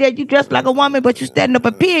see that you dressed like a woman, but you standing up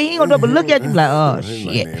a pier, he ain't gonna never look at you like, oh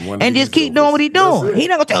shit, and just keep doing what he doing. He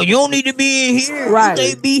not gonna tell you don't need to be in here, right? You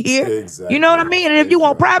can't be here. Exactly. You know what I mean? And if you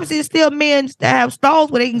want privacy, it's still men that have stalls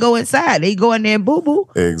where they can go inside. They go in there and boo boo.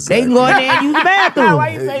 Exactly. They can go in there and use the bathroom. Why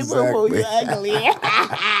you say boo boo? You ugly.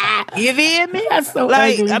 You feel me? That's so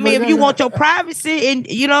like ugly. I mean, if you want your privacy and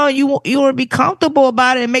you want to be comfortable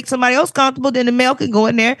about it and make somebody else comfortable, then the male can go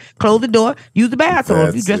in there, close the door, use the bathroom.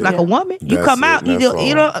 If you dress like a woman, you come out.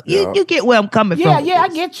 You get where I'm coming from. Yeah, I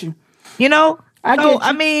get you. I get you.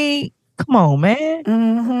 I mean, come on, man.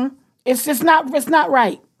 Mm-hmm. It's just not. It's not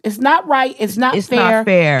right. It's not right. It's not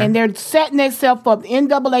fair. And they're setting themselves up.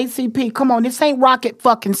 NAACP. Come on, this ain't rocket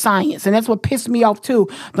fucking science, and that's what pissed me off too.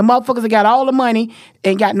 The motherfuckers that got all the money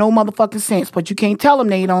and got no motherfucking sense, but you can't tell them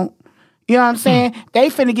they don't. You know what I'm saying? They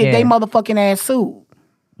finna get they motherfucking ass sued.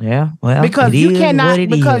 Yeah, well, because you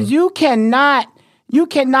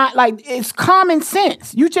cannot, like, it's common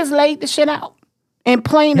sense. You just laid the shit out. And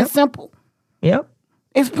plain and simple. Yep.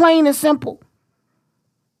 It's plain and simple.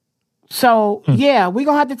 So, yeah, we're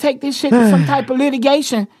going to have to take this shit to some type of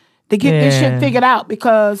litigation to get this shit figured out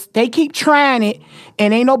because they keep trying it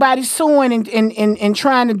and ain't nobody suing and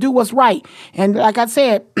trying to do what's right. And like I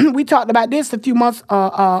said, we talked about this a few months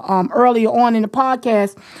earlier on in the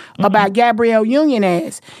podcast about Gabrielle Union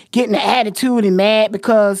ass getting the attitude and mad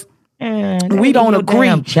because we don't agree.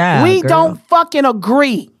 We don't fucking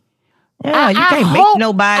agree. Yeah, you can't make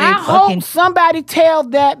nobody I hope somebody tell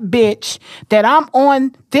that bitch that I'm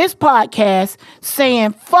on this podcast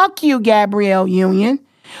saying, fuck you, Gabrielle Union.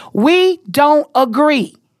 We don't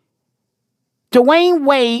agree. Dwayne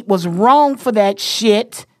Wade was wrong for that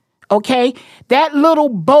shit. Okay? That little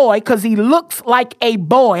boy, because he looks like a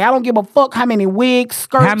boy. I don't give a fuck how many wigs,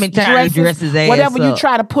 skirts, how many times dresses, whatever you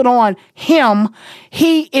try to put on him.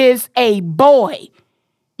 He is a boy.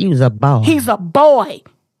 He's a boy. He's a boy.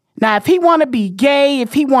 Now, if he want to be gay,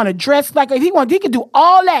 if he want to dress like, he can do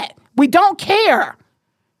all that. We don't care.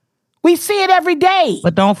 We see it every day.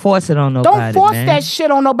 But don't force it on nobody. Don't force that shit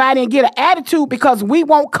on nobody and get an attitude because we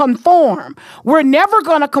won't conform. We're never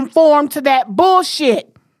going to conform to that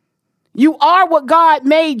bullshit. You are what God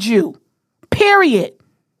made you. Period.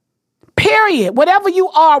 Period. Whatever you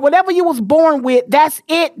are, whatever you was born with, that's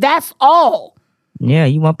it. That's all. Yeah,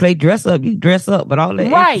 you want to play dress up, you dress up, but all that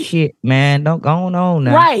extra shit, man, don't go on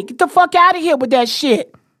now. Right. Get the fuck out of here with that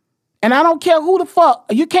shit. And I don't care who the fuck.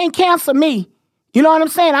 You can't cancel me. You know what I'm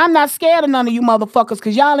saying? I'm not scared of none of you motherfuckers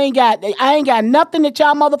because I ain't got nothing that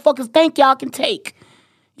y'all motherfuckers think y'all can take.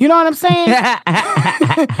 You know what I'm saying?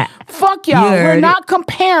 Fuck y'all. We're not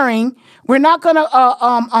comparing. We're not going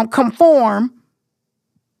to conform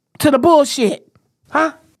to the bullshit.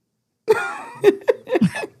 Huh?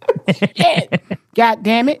 Shit. God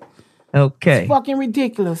damn it. Okay. It's fucking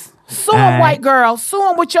ridiculous. Sue them, white girl. Sue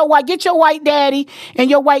them with your white. Get your white daddy and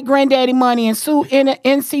your white granddaddy money and sue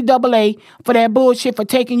NCAA for that bullshit for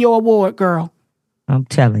taking your award, girl. I'm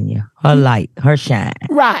telling you. Her light, her shine.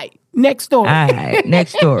 Right. Next story. All right.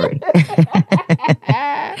 Next story.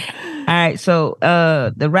 All right. So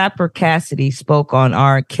the rapper Cassidy spoke on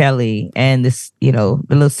R. Kelly and this, the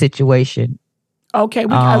little situation. Okay,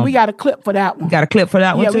 we got a clip for that one. Got a clip for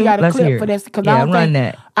that one too? Yeah, we got a clip for this because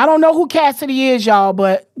I don't know who Cassidy is, y'all,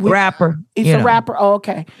 but rapper. He's a rapper. Oh,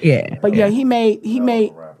 okay. Yeah. But yeah, he made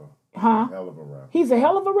huh? Hell of a rapper. He's a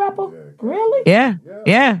hell of a rapper? Really? Yeah.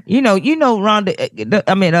 You know, Rhonda,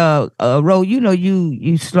 Ro,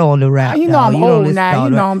 you slow on the rap. You know I'm old now. You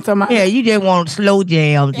know I'm talking about. Yeah, you just want slow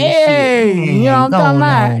jams and shit. You know what I'm talking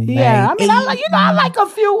about? Yeah. Man. I mean, I like a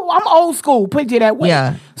few. I'm old school, put it that way.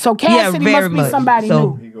 Yeah. So Cassidy must be somebody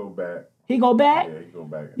new. He go back. He go back? Yeah, he go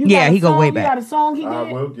back. He go way back. You got a song he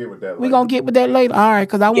did? We'll get with that later. We're going to get with that later. All right,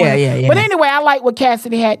 because I want Yeah. But anyway, I like what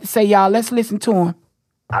Cassidy had to say, y'all. Let's listen to him.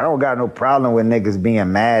 I don't got no problem with niggas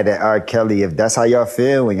being mad at R. Kelly. If that's how y'all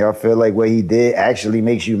feel, and y'all feel like what he did actually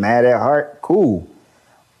makes you mad at heart, cool.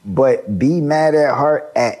 But be mad at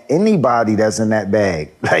heart at anybody that's in that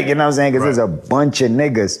bag. Like, you know what I'm saying? Because there's a bunch of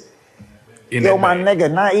niggas. Yo, my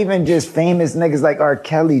nigga, not even just famous niggas like R.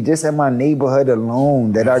 Kelly, just in my neighborhood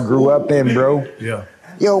alone that I grew up in, bro. Yeah.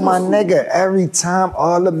 Yo, my nigga, every time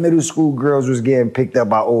all the middle school girls was getting picked up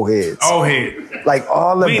by old heads. Old head. Like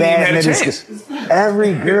all the bad middle school.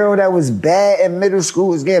 Every girl that was bad in middle school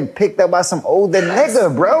was getting picked up by some older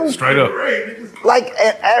nigga, bro. Straight up. Like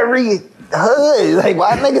in every hood. Like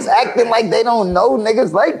why niggas acting like they don't know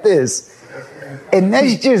niggas like this? And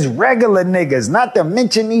that's just regular niggas. Not to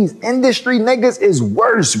mention these industry niggas is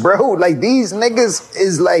worse, bro. Like these niggas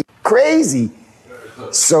is like crazy.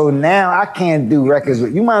 So now I can't do records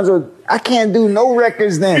with you. Might as well. I can't do no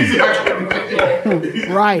records then.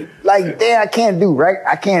 Right. Like damn, I can't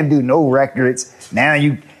do no records. Now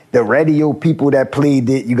the radio people that played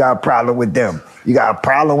it, you got a problem with them. You got a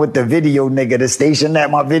problem with the video nigga, the station that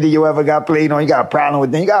my video ever got played on. You got a problem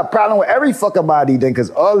with them. You got a problem with every fucking body then, because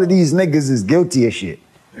all of these niggas is guilty of shit.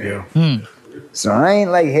 Yeah. So I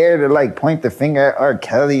ain't like here to like point the finger at R.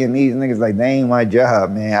 Kelly and these niggas like they ain't my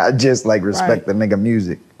job, man. I just like respect the nigga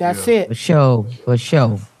music. That's it. For sure. See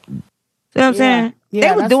what I'm saying?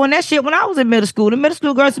 Yeah, they was doing that shit when I was in middle school. The middle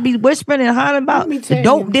school girls would be whispering and hollering about the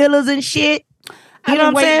dope dealers and shit. You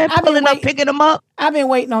know what I'm saying? Pulling up, picking them up. I've been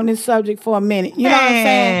waiting on this subject for a minute. You know what I'm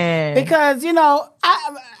saying? Because, you know,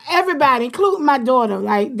 everybody, including my daughter,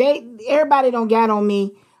 like everybody don't got on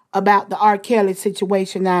me about the R. Kelly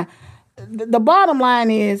situation. Now, the bottom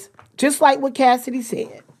line is, just like what Cassidy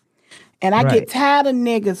said, and I get tired of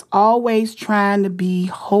niggas always trying to be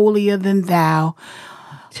holier than thou,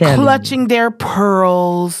 clutching their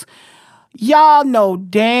pearls. Y'all know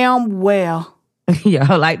damn well.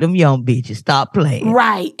 Y'all like them young bitches. Stop playing.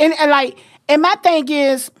 Right. And my thing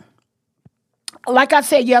is, like I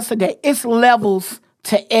said yesterday, it's levels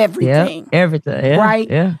to everything. Yeah, everything. Yeah, right?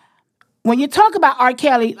 Yeah. When you talk about R.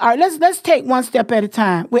 Kelly, all right, let's take one step at a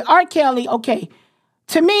time. With R. Kelly, okay,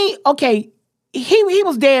 to me, okay, he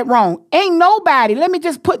was dead wrong. Ain't nobody, let me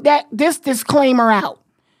just put this disclaimer out.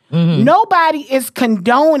 Mm-hmm. Nobody is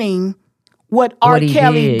condoning what R.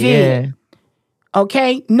 Kelly did. Yeah.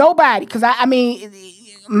 Okay? Nobody. Because, I mean,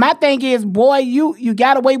 my thing is, boy, you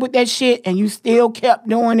got away with that shit and you still kept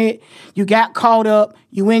doing it. You got caught up.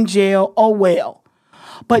 You in jail. Oh, well.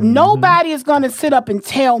 But nobody is going to sit up and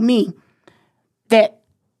tell me that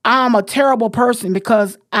I'm a terrible person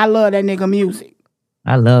because I love that nigga music.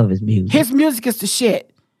 I love his music. His music is the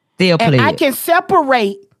shit. Still play and I can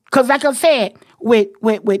separate, because like I said, with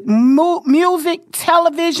music,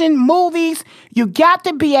 television, movies, you got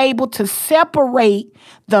to be able to separate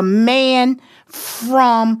the man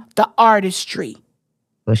from the artistry.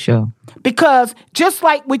 For sure. Because just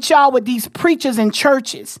like with y'all with these preachers in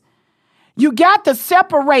churches, you got to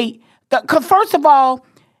separate, because first of all,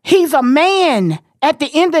 he's a man at the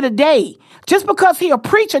end of the day. Just because he a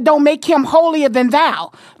preacher don't make him holier than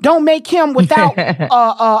thou. Don't make him without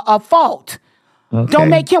a fault. Okay. Don't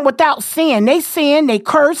make him without sin. They sin, they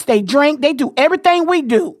curse, they drink, they do everything we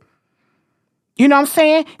do. You know what I'm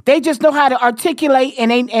saying? They just know how to articulate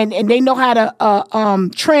and they know how to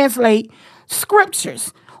translate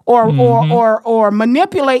scriptures or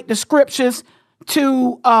manipulate the scriptures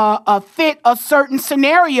to fit a certain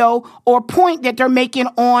scenario or point that they're making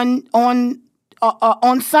on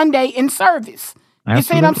Sunday in service. Absolutely. You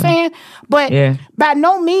see what I'm saying? But by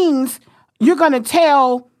no means you're gonna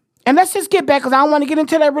tell. And let's just get back, because I don't want to get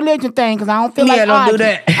into that religion thing, because I don't feel like arguing. Do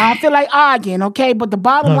that. I don't feel like arguing, okay? But the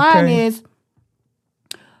bottom line is,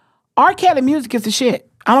 R. Kelly music is the shit.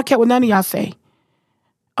 I don't care what none of y'all say,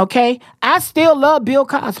 okay? I still love Bill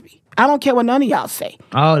Cosby. I don't care what none of y'all say.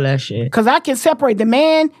 All that shit. Because I can separate. The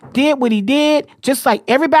man did what he did, just like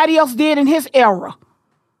everybody else did in his era.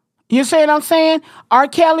 You see what I'm saying? R.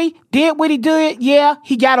 Kelly did what he did. Yeah,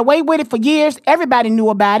 he got away with it for years. Everybody knew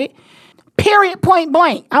about it. Period, point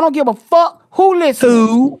blank. I don't give a fuck who listens.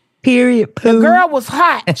 Pooh. Period. Pooh. The girl was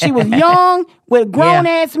hot. She was young with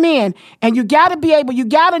grown-ass men. And you got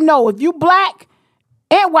to know, if you black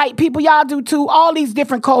and white people, y'all do too, all these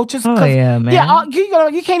different cultures. Oh, yeah, man. Yeah,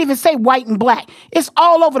 you can't even say white and black. It's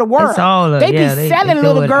all over the world. It's all they be selling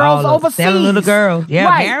little girls overseas. Selling little girls. Yeah,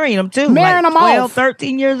 right. Marrying them too. Marrying them 12, off.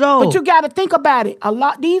 13 years old. But you got to think about it.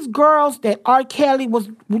 These girls that R. Kelly was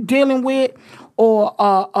dealing with,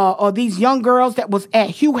 or these young girls that was at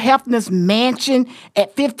Hugh Hefner's mansion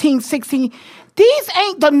at 15, 16. These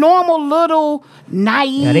ain't the normal little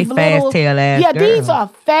naive they fast tail ass girls. These are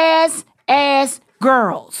fast ass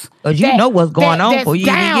girls. Because you know what's going on before you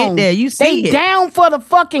even get there. You see they down for the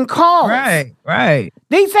fucking cause. Right.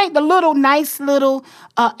 These ain't the little nice little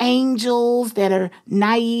angels that are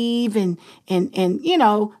naive and you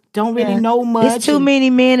know, don't really know much. There's too many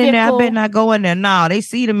men in there. I better not go in there. No, they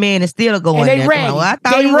see the men and still go in there. Ready. I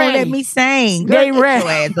thought you wouldn't let me sing. They ready.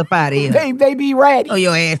 Your ass up out of here. They be ready. Oh,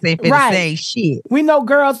 your ass ain't finna say shit. We know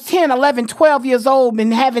girls 10, 11, 12 years old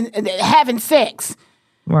and having sex.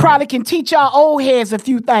 Right. Probably can teach y'all old heads a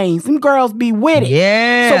few things. Them girls be with it.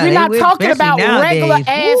 Yeah. So we're not talking about regular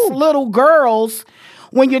ass little girls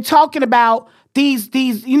when you're talking about these,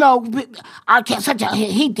 you know,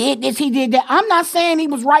 he did this, he did that. I'm not saying he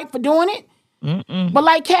was right for doing it. Mm-mm. But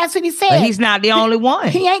like Cassidy said, but he's not the only one.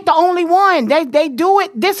 He ain't the only one. They do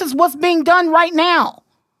it. This is what's being done right now.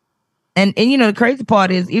 And you know, the crazy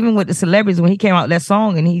part is, even with the celebrities, when he came out with that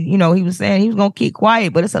song and he was saying he was gonna keep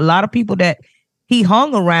quiet, but it's a lot of people that he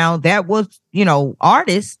hung around that was, you know,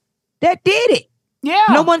 artists that did it. Yeah.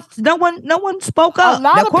 No one spoke up. A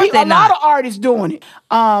lot of artists doing it.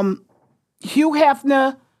 Hugh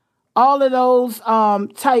Hefner, all of those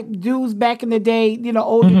type dudes back in the day, you know,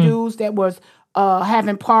 older dudes that was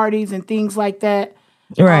having parties and things like that.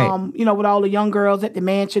 Right. You know, with all the young girls at the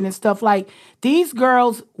mansion and stuff. Like, these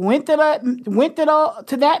girls went to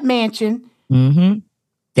that mansion. Mm-hmm.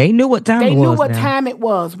 They knew what time it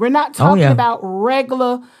was. We're not talking about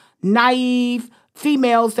regular, naive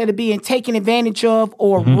females that are being taken advantage of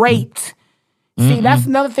or raped. See, that's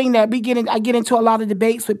another thing that I get into a lot of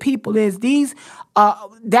debates with people is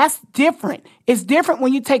that's different. It's different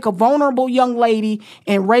when you take a vulnerable young lady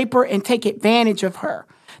and rape her and take advantage of her.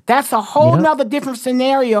 That's a whole nother different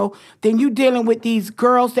scenario than you dealing with these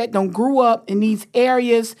girls that don't grew up in these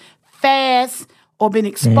areas fast or been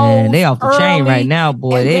exposed. Man, they off the chain right now,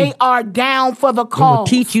 boy. And they are down for the cause.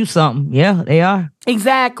 They will teach you something. Yeah, they are.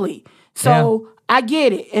 Exactly. So I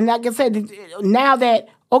get it. And like I said, now that,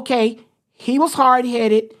 okay, he was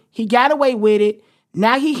hard-headed, he got away with it,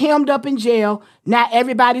 now he hemmed up in jail, now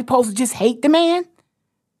everybody's supposed to just hate the man?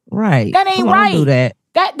 Right. That ain't right. Don't do that.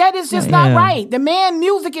 That is just not right. The man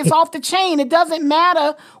music is off the chain. It doesn't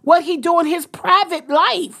matter what he do in his private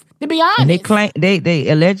life, to be honest. And they claim they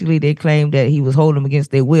allegedly claimed that he was holding them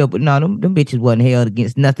against their will, but no, them bitches wasn't held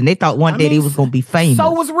against nothing. They thought one day they was gonna be famous.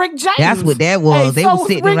 So was Rick James. That's what that was. Hey, they was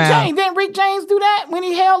sitting Rick around. James. Didn't Rick James do that when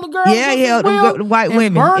he held the girl? Yeah, he held the white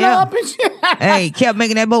women. Burn up and shit. Hey, kept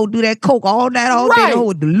making that boat do that coke all night, all day. The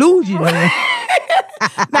whole delusion.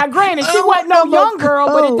 Now, granted, she wasn't no young girl,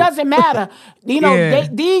 but it doesn't matter. You know,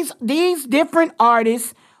 these different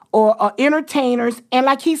artists or entertainers, and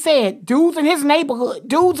like he said, dudes in his neighborhood,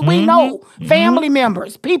 dudes we know, family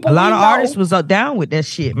members, people we know. A lot of artists was down with that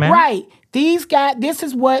shit, man. Right. These guys, this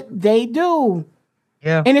is what they do.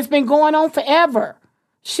 Yeah. And it's been going on forever.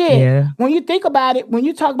 Shit. Yeah. When you think about it, when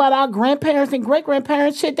you talk about our grandparents and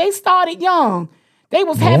great-grandparents, shit, they started young. They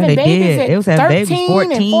was having babies at 13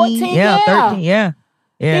 14, and 14. Yeah, 13, yeah.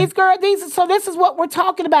 These girls, so this is what we're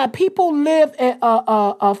talking about. People live at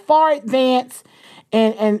a far advance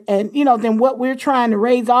and you know, than what we're trying to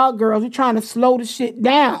raise our girls. We're trying to slow the shit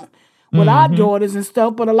down with our daughters and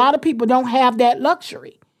stuff, but a lot of people don't have that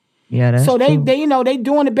luxury. Yeah, that's so they true. you know, they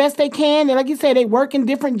doing the best they can. And like you said, they working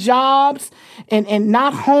different jobs and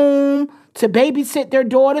not home to babysit their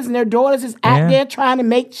daughters, and their daughters is out there trying to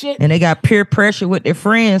make shit. And they got peer pressure with their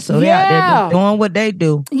friends, so they out there just doing what they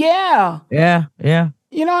do. Yeah. Yeah.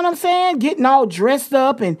 You know what I'm saying? Getting all dressed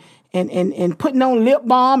up and putting on lip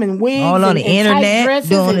balm and wigs. All on the internet,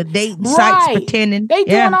 doing the dating sites, pretending. They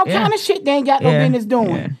doing all kind of shit they ain't got no business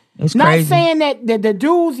doing. Yeah. It's Not crazy. saying that the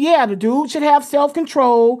dudes should have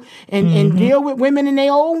self-control and deal with women in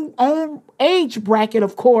their own age bracket,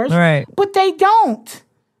 of course. Right. But they don't.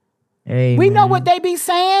 Hey, we know what they be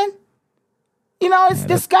saying. You know, it's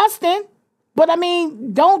disgusting. But I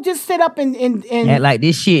mean, don't just sit up and act like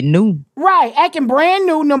this shit new. Right, acting brand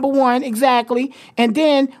new, number one, exactly. And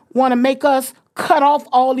then want to make us cut off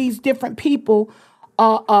all these different people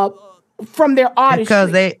from their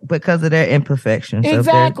artistry. Because of their imperfections.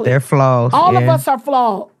 Exactly. Their flaws. All of us are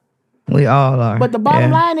flawed. We all are. But the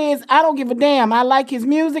bottom line is, I don't give a damn. I like his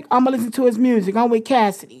music. I'm going to listen to his music. I'm with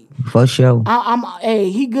Cassidy. For sure.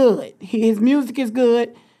 He good. His music is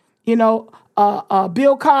good. You know,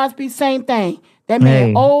 Bill Cosby, same thing. That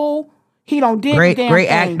man old. He don't dig the damn great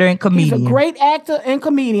thing. actor and comedian. He's a great actor and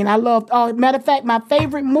comedian. I love. Matter of fact, my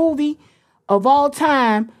favorite movie of all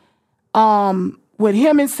time, with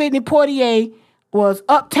him and Sidney Poitier, was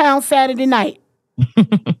Uptown Saturday Night.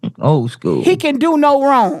 Old school. He can do no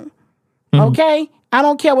wrong. Okay, I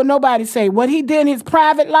don't care what nobody say. What he did in his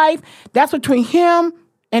private life, that's between him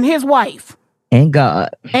and his wife. And God.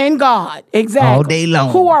 And God, exactly. All day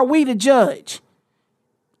long. Who are we to judge?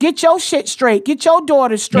 Get your shit straight. Get your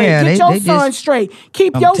daughter straight. Get your son straight.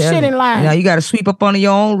 Keep your shit in line. Now you got to sweep up under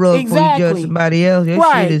your own rug before you judge somebody else. Your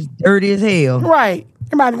shit is dirty as hell. Right.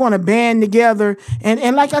 Everybody want to band together.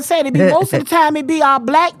 And like I said, most of the time it be our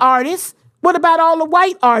black artists. What about all the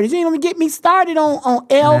white artists? You ain't even get me started on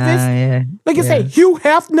Elvis. Look at say Hugh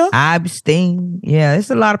Hefner. Epstein. Yeah, it's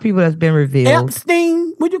a lot of people that's been revealed.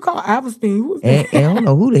 Epstein. What you call Epstein? I don't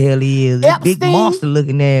know who the hell he is. Big monster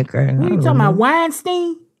looking there. What are you talking about?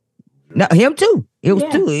 Weinstein? No, him too. It was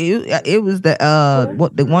two. It was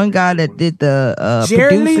the one guy that did the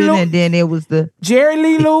producing, and then it was the Jerry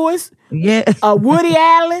Lee Lewis. Yeah. Woody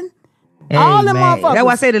Allen. Hey, all them motherfuckers. That's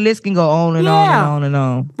why I say the list can go on and on and on and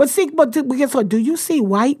on. But guess what? Do you see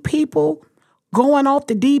white people going off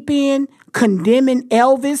the deep end, condemning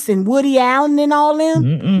Elvis and Woody Allen and all them?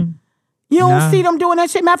 Mm-mm. You don't see them doing that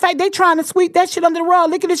shit. Matter of fact, they trying to sweep that shit under the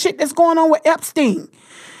rug. Look at the shit that's going on with Epstein.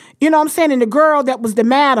 You know what I'm saying? And the girl that was the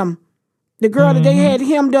madam, the girl that they had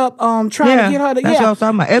hemmed up, trying to get her to... That's what I was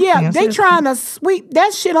talking about. Epstein, they trying to sweep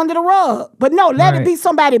that shit under the rug. But no, let it be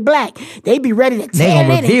somebody black. They be ready to tear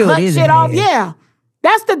it and cut shit off. Yeah.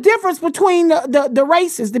 That's the difference between the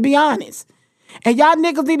races, to be honest. And y'all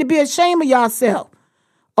niggas need to be ashamed of yourself.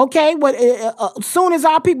 Okay? As soon as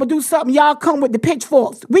our people do something, y'all come with the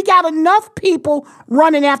pitchforks. We got enough people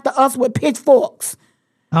running after us with pitchforks.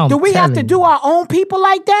 Do we have to do our own people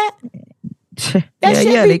like that? That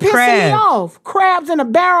shit be pissing me off. Crabs in a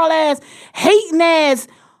barrel ass, hating ass,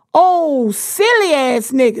 silly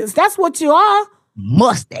ass niggas. That's what you are.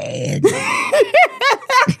 Mustache. You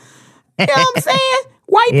know what I'm saying?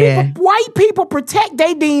 White people protect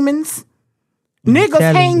their demons. Niggas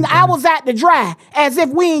hang hours out to dry as if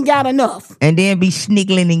we ain't got enough. And then be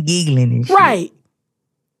sniggling and giggling and shit. Right.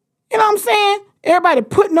 You know what I'm saying? Everybody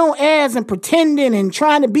putting on airs and pretending and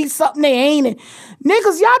trying to be something they ain't. And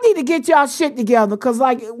niggas, y'all need to get y'all shit together. Cause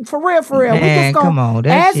like, for real, man, we just gonna, come on,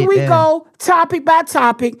 as we go topic by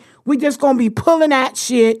topic, we just gonna be pulling at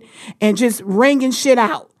shit and just wringing shit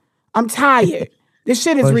out. I'm tired. This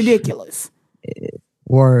shit is ridiculous.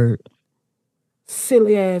 Word.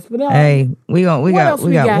 Silly ass. But hey, we got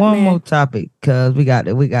one more topic because we got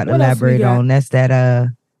to elaborate on. That's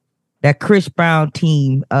that Chris Brown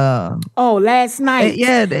team. Last night.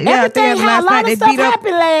 I think last night. They beat up.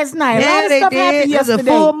 Happened last night. Yeah, a lot of stuff happened yesterday. Was it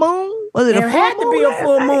a full moon? Was it a full moon? It had to be a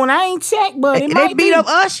full moon. I ain't checked, but it might be. They beat up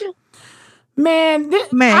Usher? Man,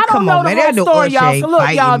 I don't know the whole story, y'all. So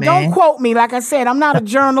look, y'all, don't quote me. Like I said, I'm not a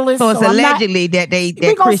journalist. So it's allegedly that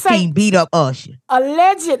Chris team beat up Usher.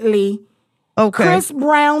 Allegedly. Okay. Chris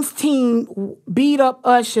Brown's team beat up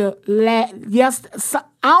Usher I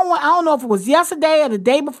don't know if it was yesterday or the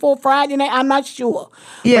day before Friday night. I'm not sure.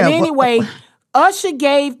 Yeah, but anyway, Usher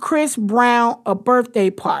gave Chris Brown a birthday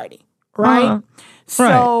party, right?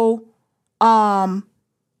 So, Tiana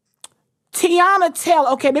Taylor.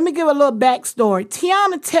 Okay, let me give a little backstory.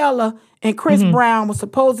 Tiana Taylor and Chris Brown were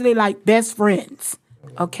supposedly like best friends.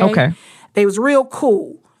 Okay. They was real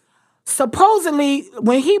cool. Supposedly,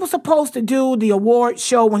 when he was supposed to do the award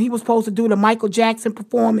show, when he was supposed to do the Michael Jackson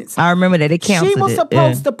performance, I remember that they canceled it. She was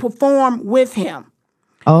supposed to perform with him.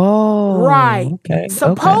 Oh, right. Okay.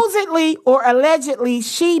 Supposedly or allegedly,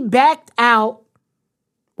 she backed out.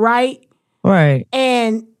 Right. Right.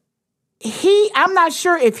 And I'm not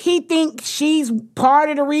sure if he thinks she's part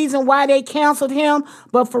of the reason why they canceled him,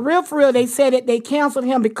 but for real, they said that they canceled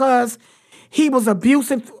him because he was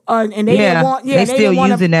abusive, and they didn't want. Yeah, they still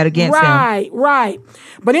using that against him. Right.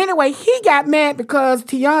 But anyway, he got mad because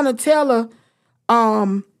Tiana Taylor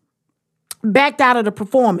backed out of the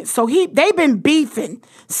performance. So they've been beefing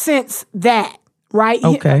since that. Right.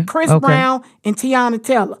 Okay. Chris Brown and Tiana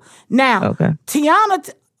Taylor. Now,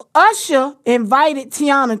 Usher invited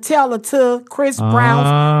Tiana Taylor to Chris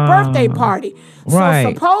Brown's birthday party.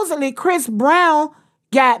 So supposedly Chris Brown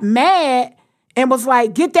got mad and was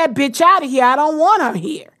like, get that bitch out of here. I don't want her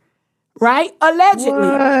here. Right? Allegedly.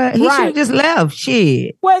 What? He should have just left.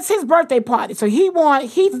 Shit. Well, it's his birthday party. So he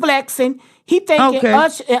flexing. He thinking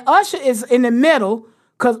Usher is in the middle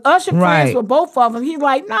because Usher friends with both of them. He's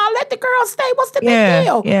like, nah, let the girl stay. What's the big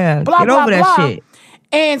deal? Yeah, blah, get blah, over blah. that shit.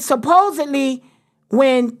 And supposedly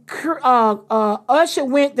when Usher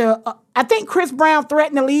went to, I think Chris Brown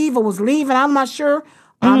threatened to leave or was leaving. I'm not sure.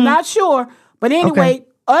 I'm not sure. But anyway,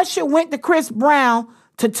 Usher went to Chris Brown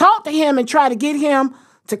to talk to him and try to get him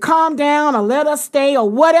to calm down or let us stay or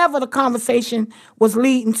whatever the conversation was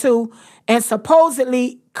leading to. And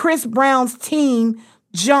supposedly Chris Brown's team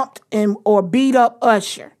jumped or beat up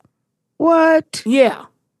Usher. What? Yeah.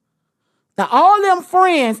 Now, all them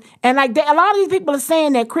friends, and like a lot of these people are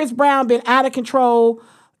saying that Chris Brown been out of control.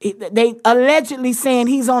 They allegedly saying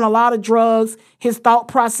he's on a lot of drugs. His thought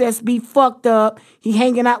process be fucked up. He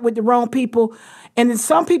hanging out with the wrong people. And then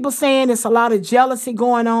some people saying it's a lot of jealousy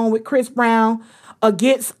going on with Chris Brown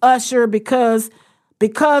against Usher because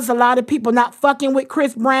a lot of people not fucking with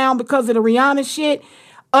Chris Brown because of the Rihanna shit.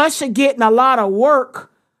 Usher getting a lot of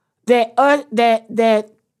work that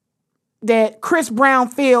Chris Brown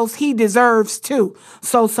feels he deserves too.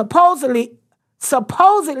 So supposedly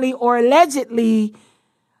or allegedly,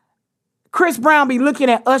 Chris Brown be looking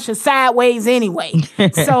at Usher sideways anyway.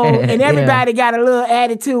 So, and everybody got a little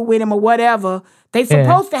attitude with him or whatever. They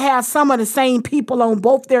supposed to have some of the same people on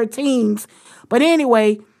both their teams. But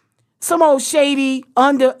anyway, some old shady,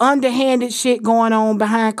 underhanded shit going on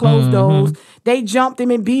behind closed doors. They jumped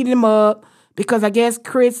him and beat him up because I guess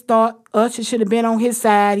Chris thought Usher should have been on his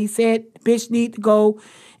side. He said, bitch need to go.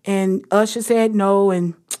 And Usher said no.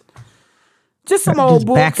 And just some old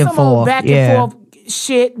back and forth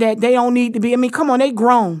shit that they don't need to be. I mean, come on, they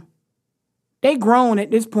grown. They grown at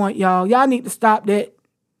this point, y'all. Y'all need to stop that.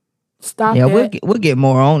 Stop that. We'll get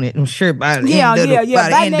more on it. I'm sure by the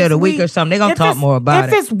end of the week or something, they're going to talk more about it.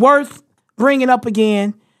 If it's worth bringing up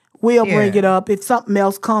again, we'll bring it up if something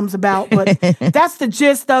else comes about. But that's the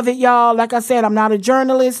gist of it, y'all. Like I said, I'm not a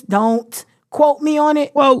journalist. Don't quote me on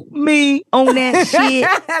it. Quote me on that shit.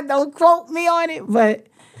 Don't quote me on it. But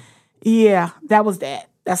yeah, that was that.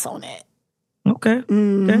 That's on that. Okay.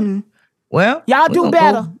 Okay. Well, y'all do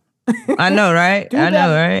better. I know, right? I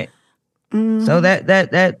know, right? So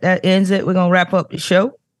that ends it. We're gonna wrap up the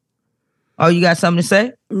show. Oh, you got something to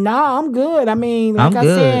say? No, I'm good. I mean, like I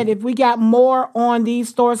said, if we got more on these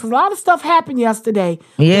stories, because a lot of stuff happened yesterday.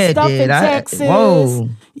 Yeah, the stuff in Texas. Whoa.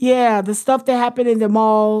 Yeah, the stuff that happened in the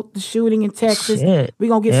mall, the shooting in Texas. We're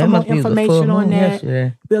going to get some more information on that.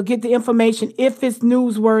 Yesterday. We'll get the information if it's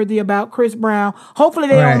newsworthy about Chris Brown. Hopefully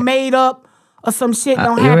they don't made up or some shit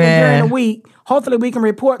don't happen during the week. Hopefully we can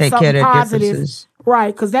report something positive.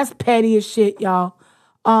 Right, because that's petty as shit, y'all.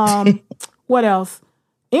 What else?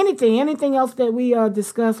 Anything else that we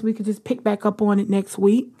discussed, we could just pick back up on it next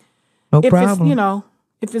week. No problem.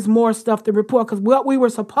 If it's more stuff to report. Because what we were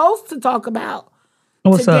supposed to talk about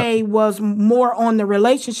today was more on the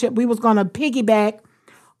relationship. We was going to piggyback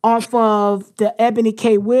off of the Ebony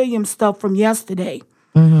K. Williams stuff from yesterday.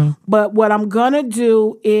 But what I'm going to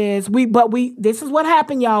do is, this is what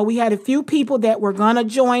happened, y'all. We had a few people that were going to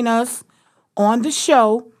join us on the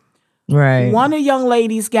show. Right. One of the young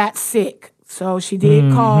ladies got sick. So she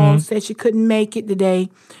did call, said she couldn't make it today.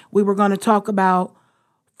 We were going to talk about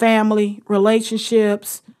family,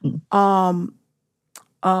 relationships. We was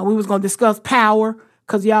going to discuss Power,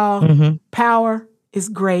 because y'all, Power is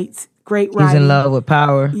great. Great writing. He's in love with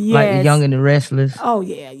Power, like The Young and the Restless. Oh,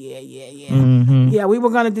 yeah. Yeah, we were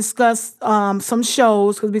going to discuss some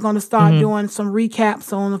shows, because we're going to start doing some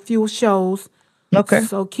recaps on a few shows. Okay.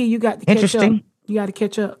 So, Key, you got to catch up. You got to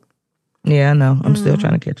catch up. Yeah, I know. I'm still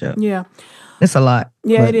trying to catch up. Yeah. It's a lot.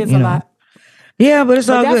 Yeah, it is a lot. Yeah, but it's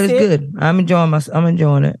all good. It's good. I'm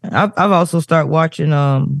enjoying it. I've also started watching.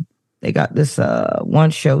 They got this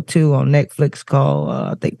one show too on Netflix called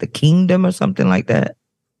I think The Kingdom or something like that.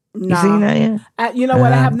 You seen that yet? You know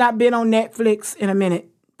what? I have not been on Netflix in a minute,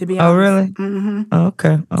 to be honest. Oh, really?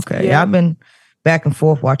 Okay. Yeah, I've been back and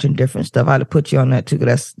forth watching different stuff. I had to put you on that too.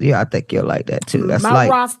 I think you'll like that too. That's my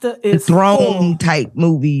roster is Throne full. Type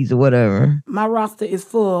movies or whatever. My roster is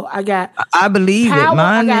full. I got I believe Power. It.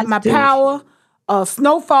 Mine I got my too. Power.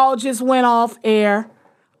 Snowfall just went off air.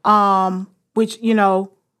 Which,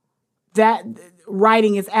 that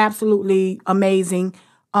writing is absolutely amazing.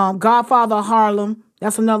 Godfather of Harlem,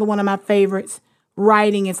 that's another one of my favorites.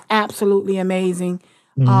 Writing is absolutely amazing.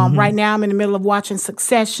 Right now I'm in the middle of watching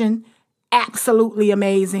Succession. Absolutely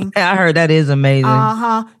amazing. I heard that is amazing.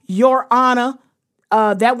 Your Honor,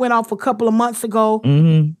 that went off a couple of months ago.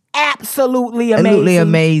 Absolutely amazing. Absolutely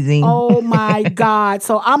amazing. Oh my God.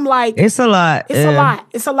 So I'm like, it's a lot. It's a lot.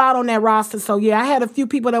 It's a lot on that roster. So yeah, I had a few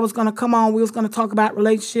people that was going to come on. We was going to talk about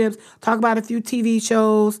relationships, talk about a few TV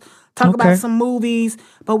shows, talk about some movies,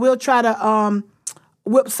 but we'll try to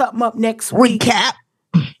whip something up next week. Recap.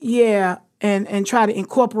 Yeah, and try to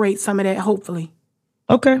incorporate some of that, hopefully.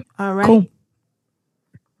 Okay. All right. Cool.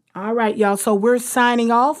 All right, y'all. So we're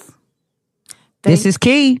signing off. This is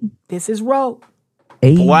Key. This is Ro.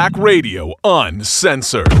 Hey. Black Radio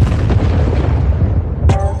Uncensored.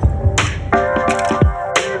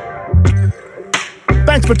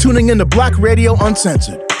 Thanks for tuning in to Black Radio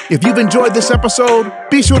Uncensored. If you've enjoyed this episode,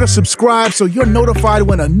 be sure to subscribe so you're notified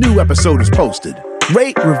when a new episode is posted.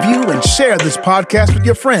 Rate, review, and share this podcast with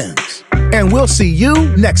your friends. And we'll see you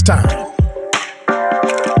next time.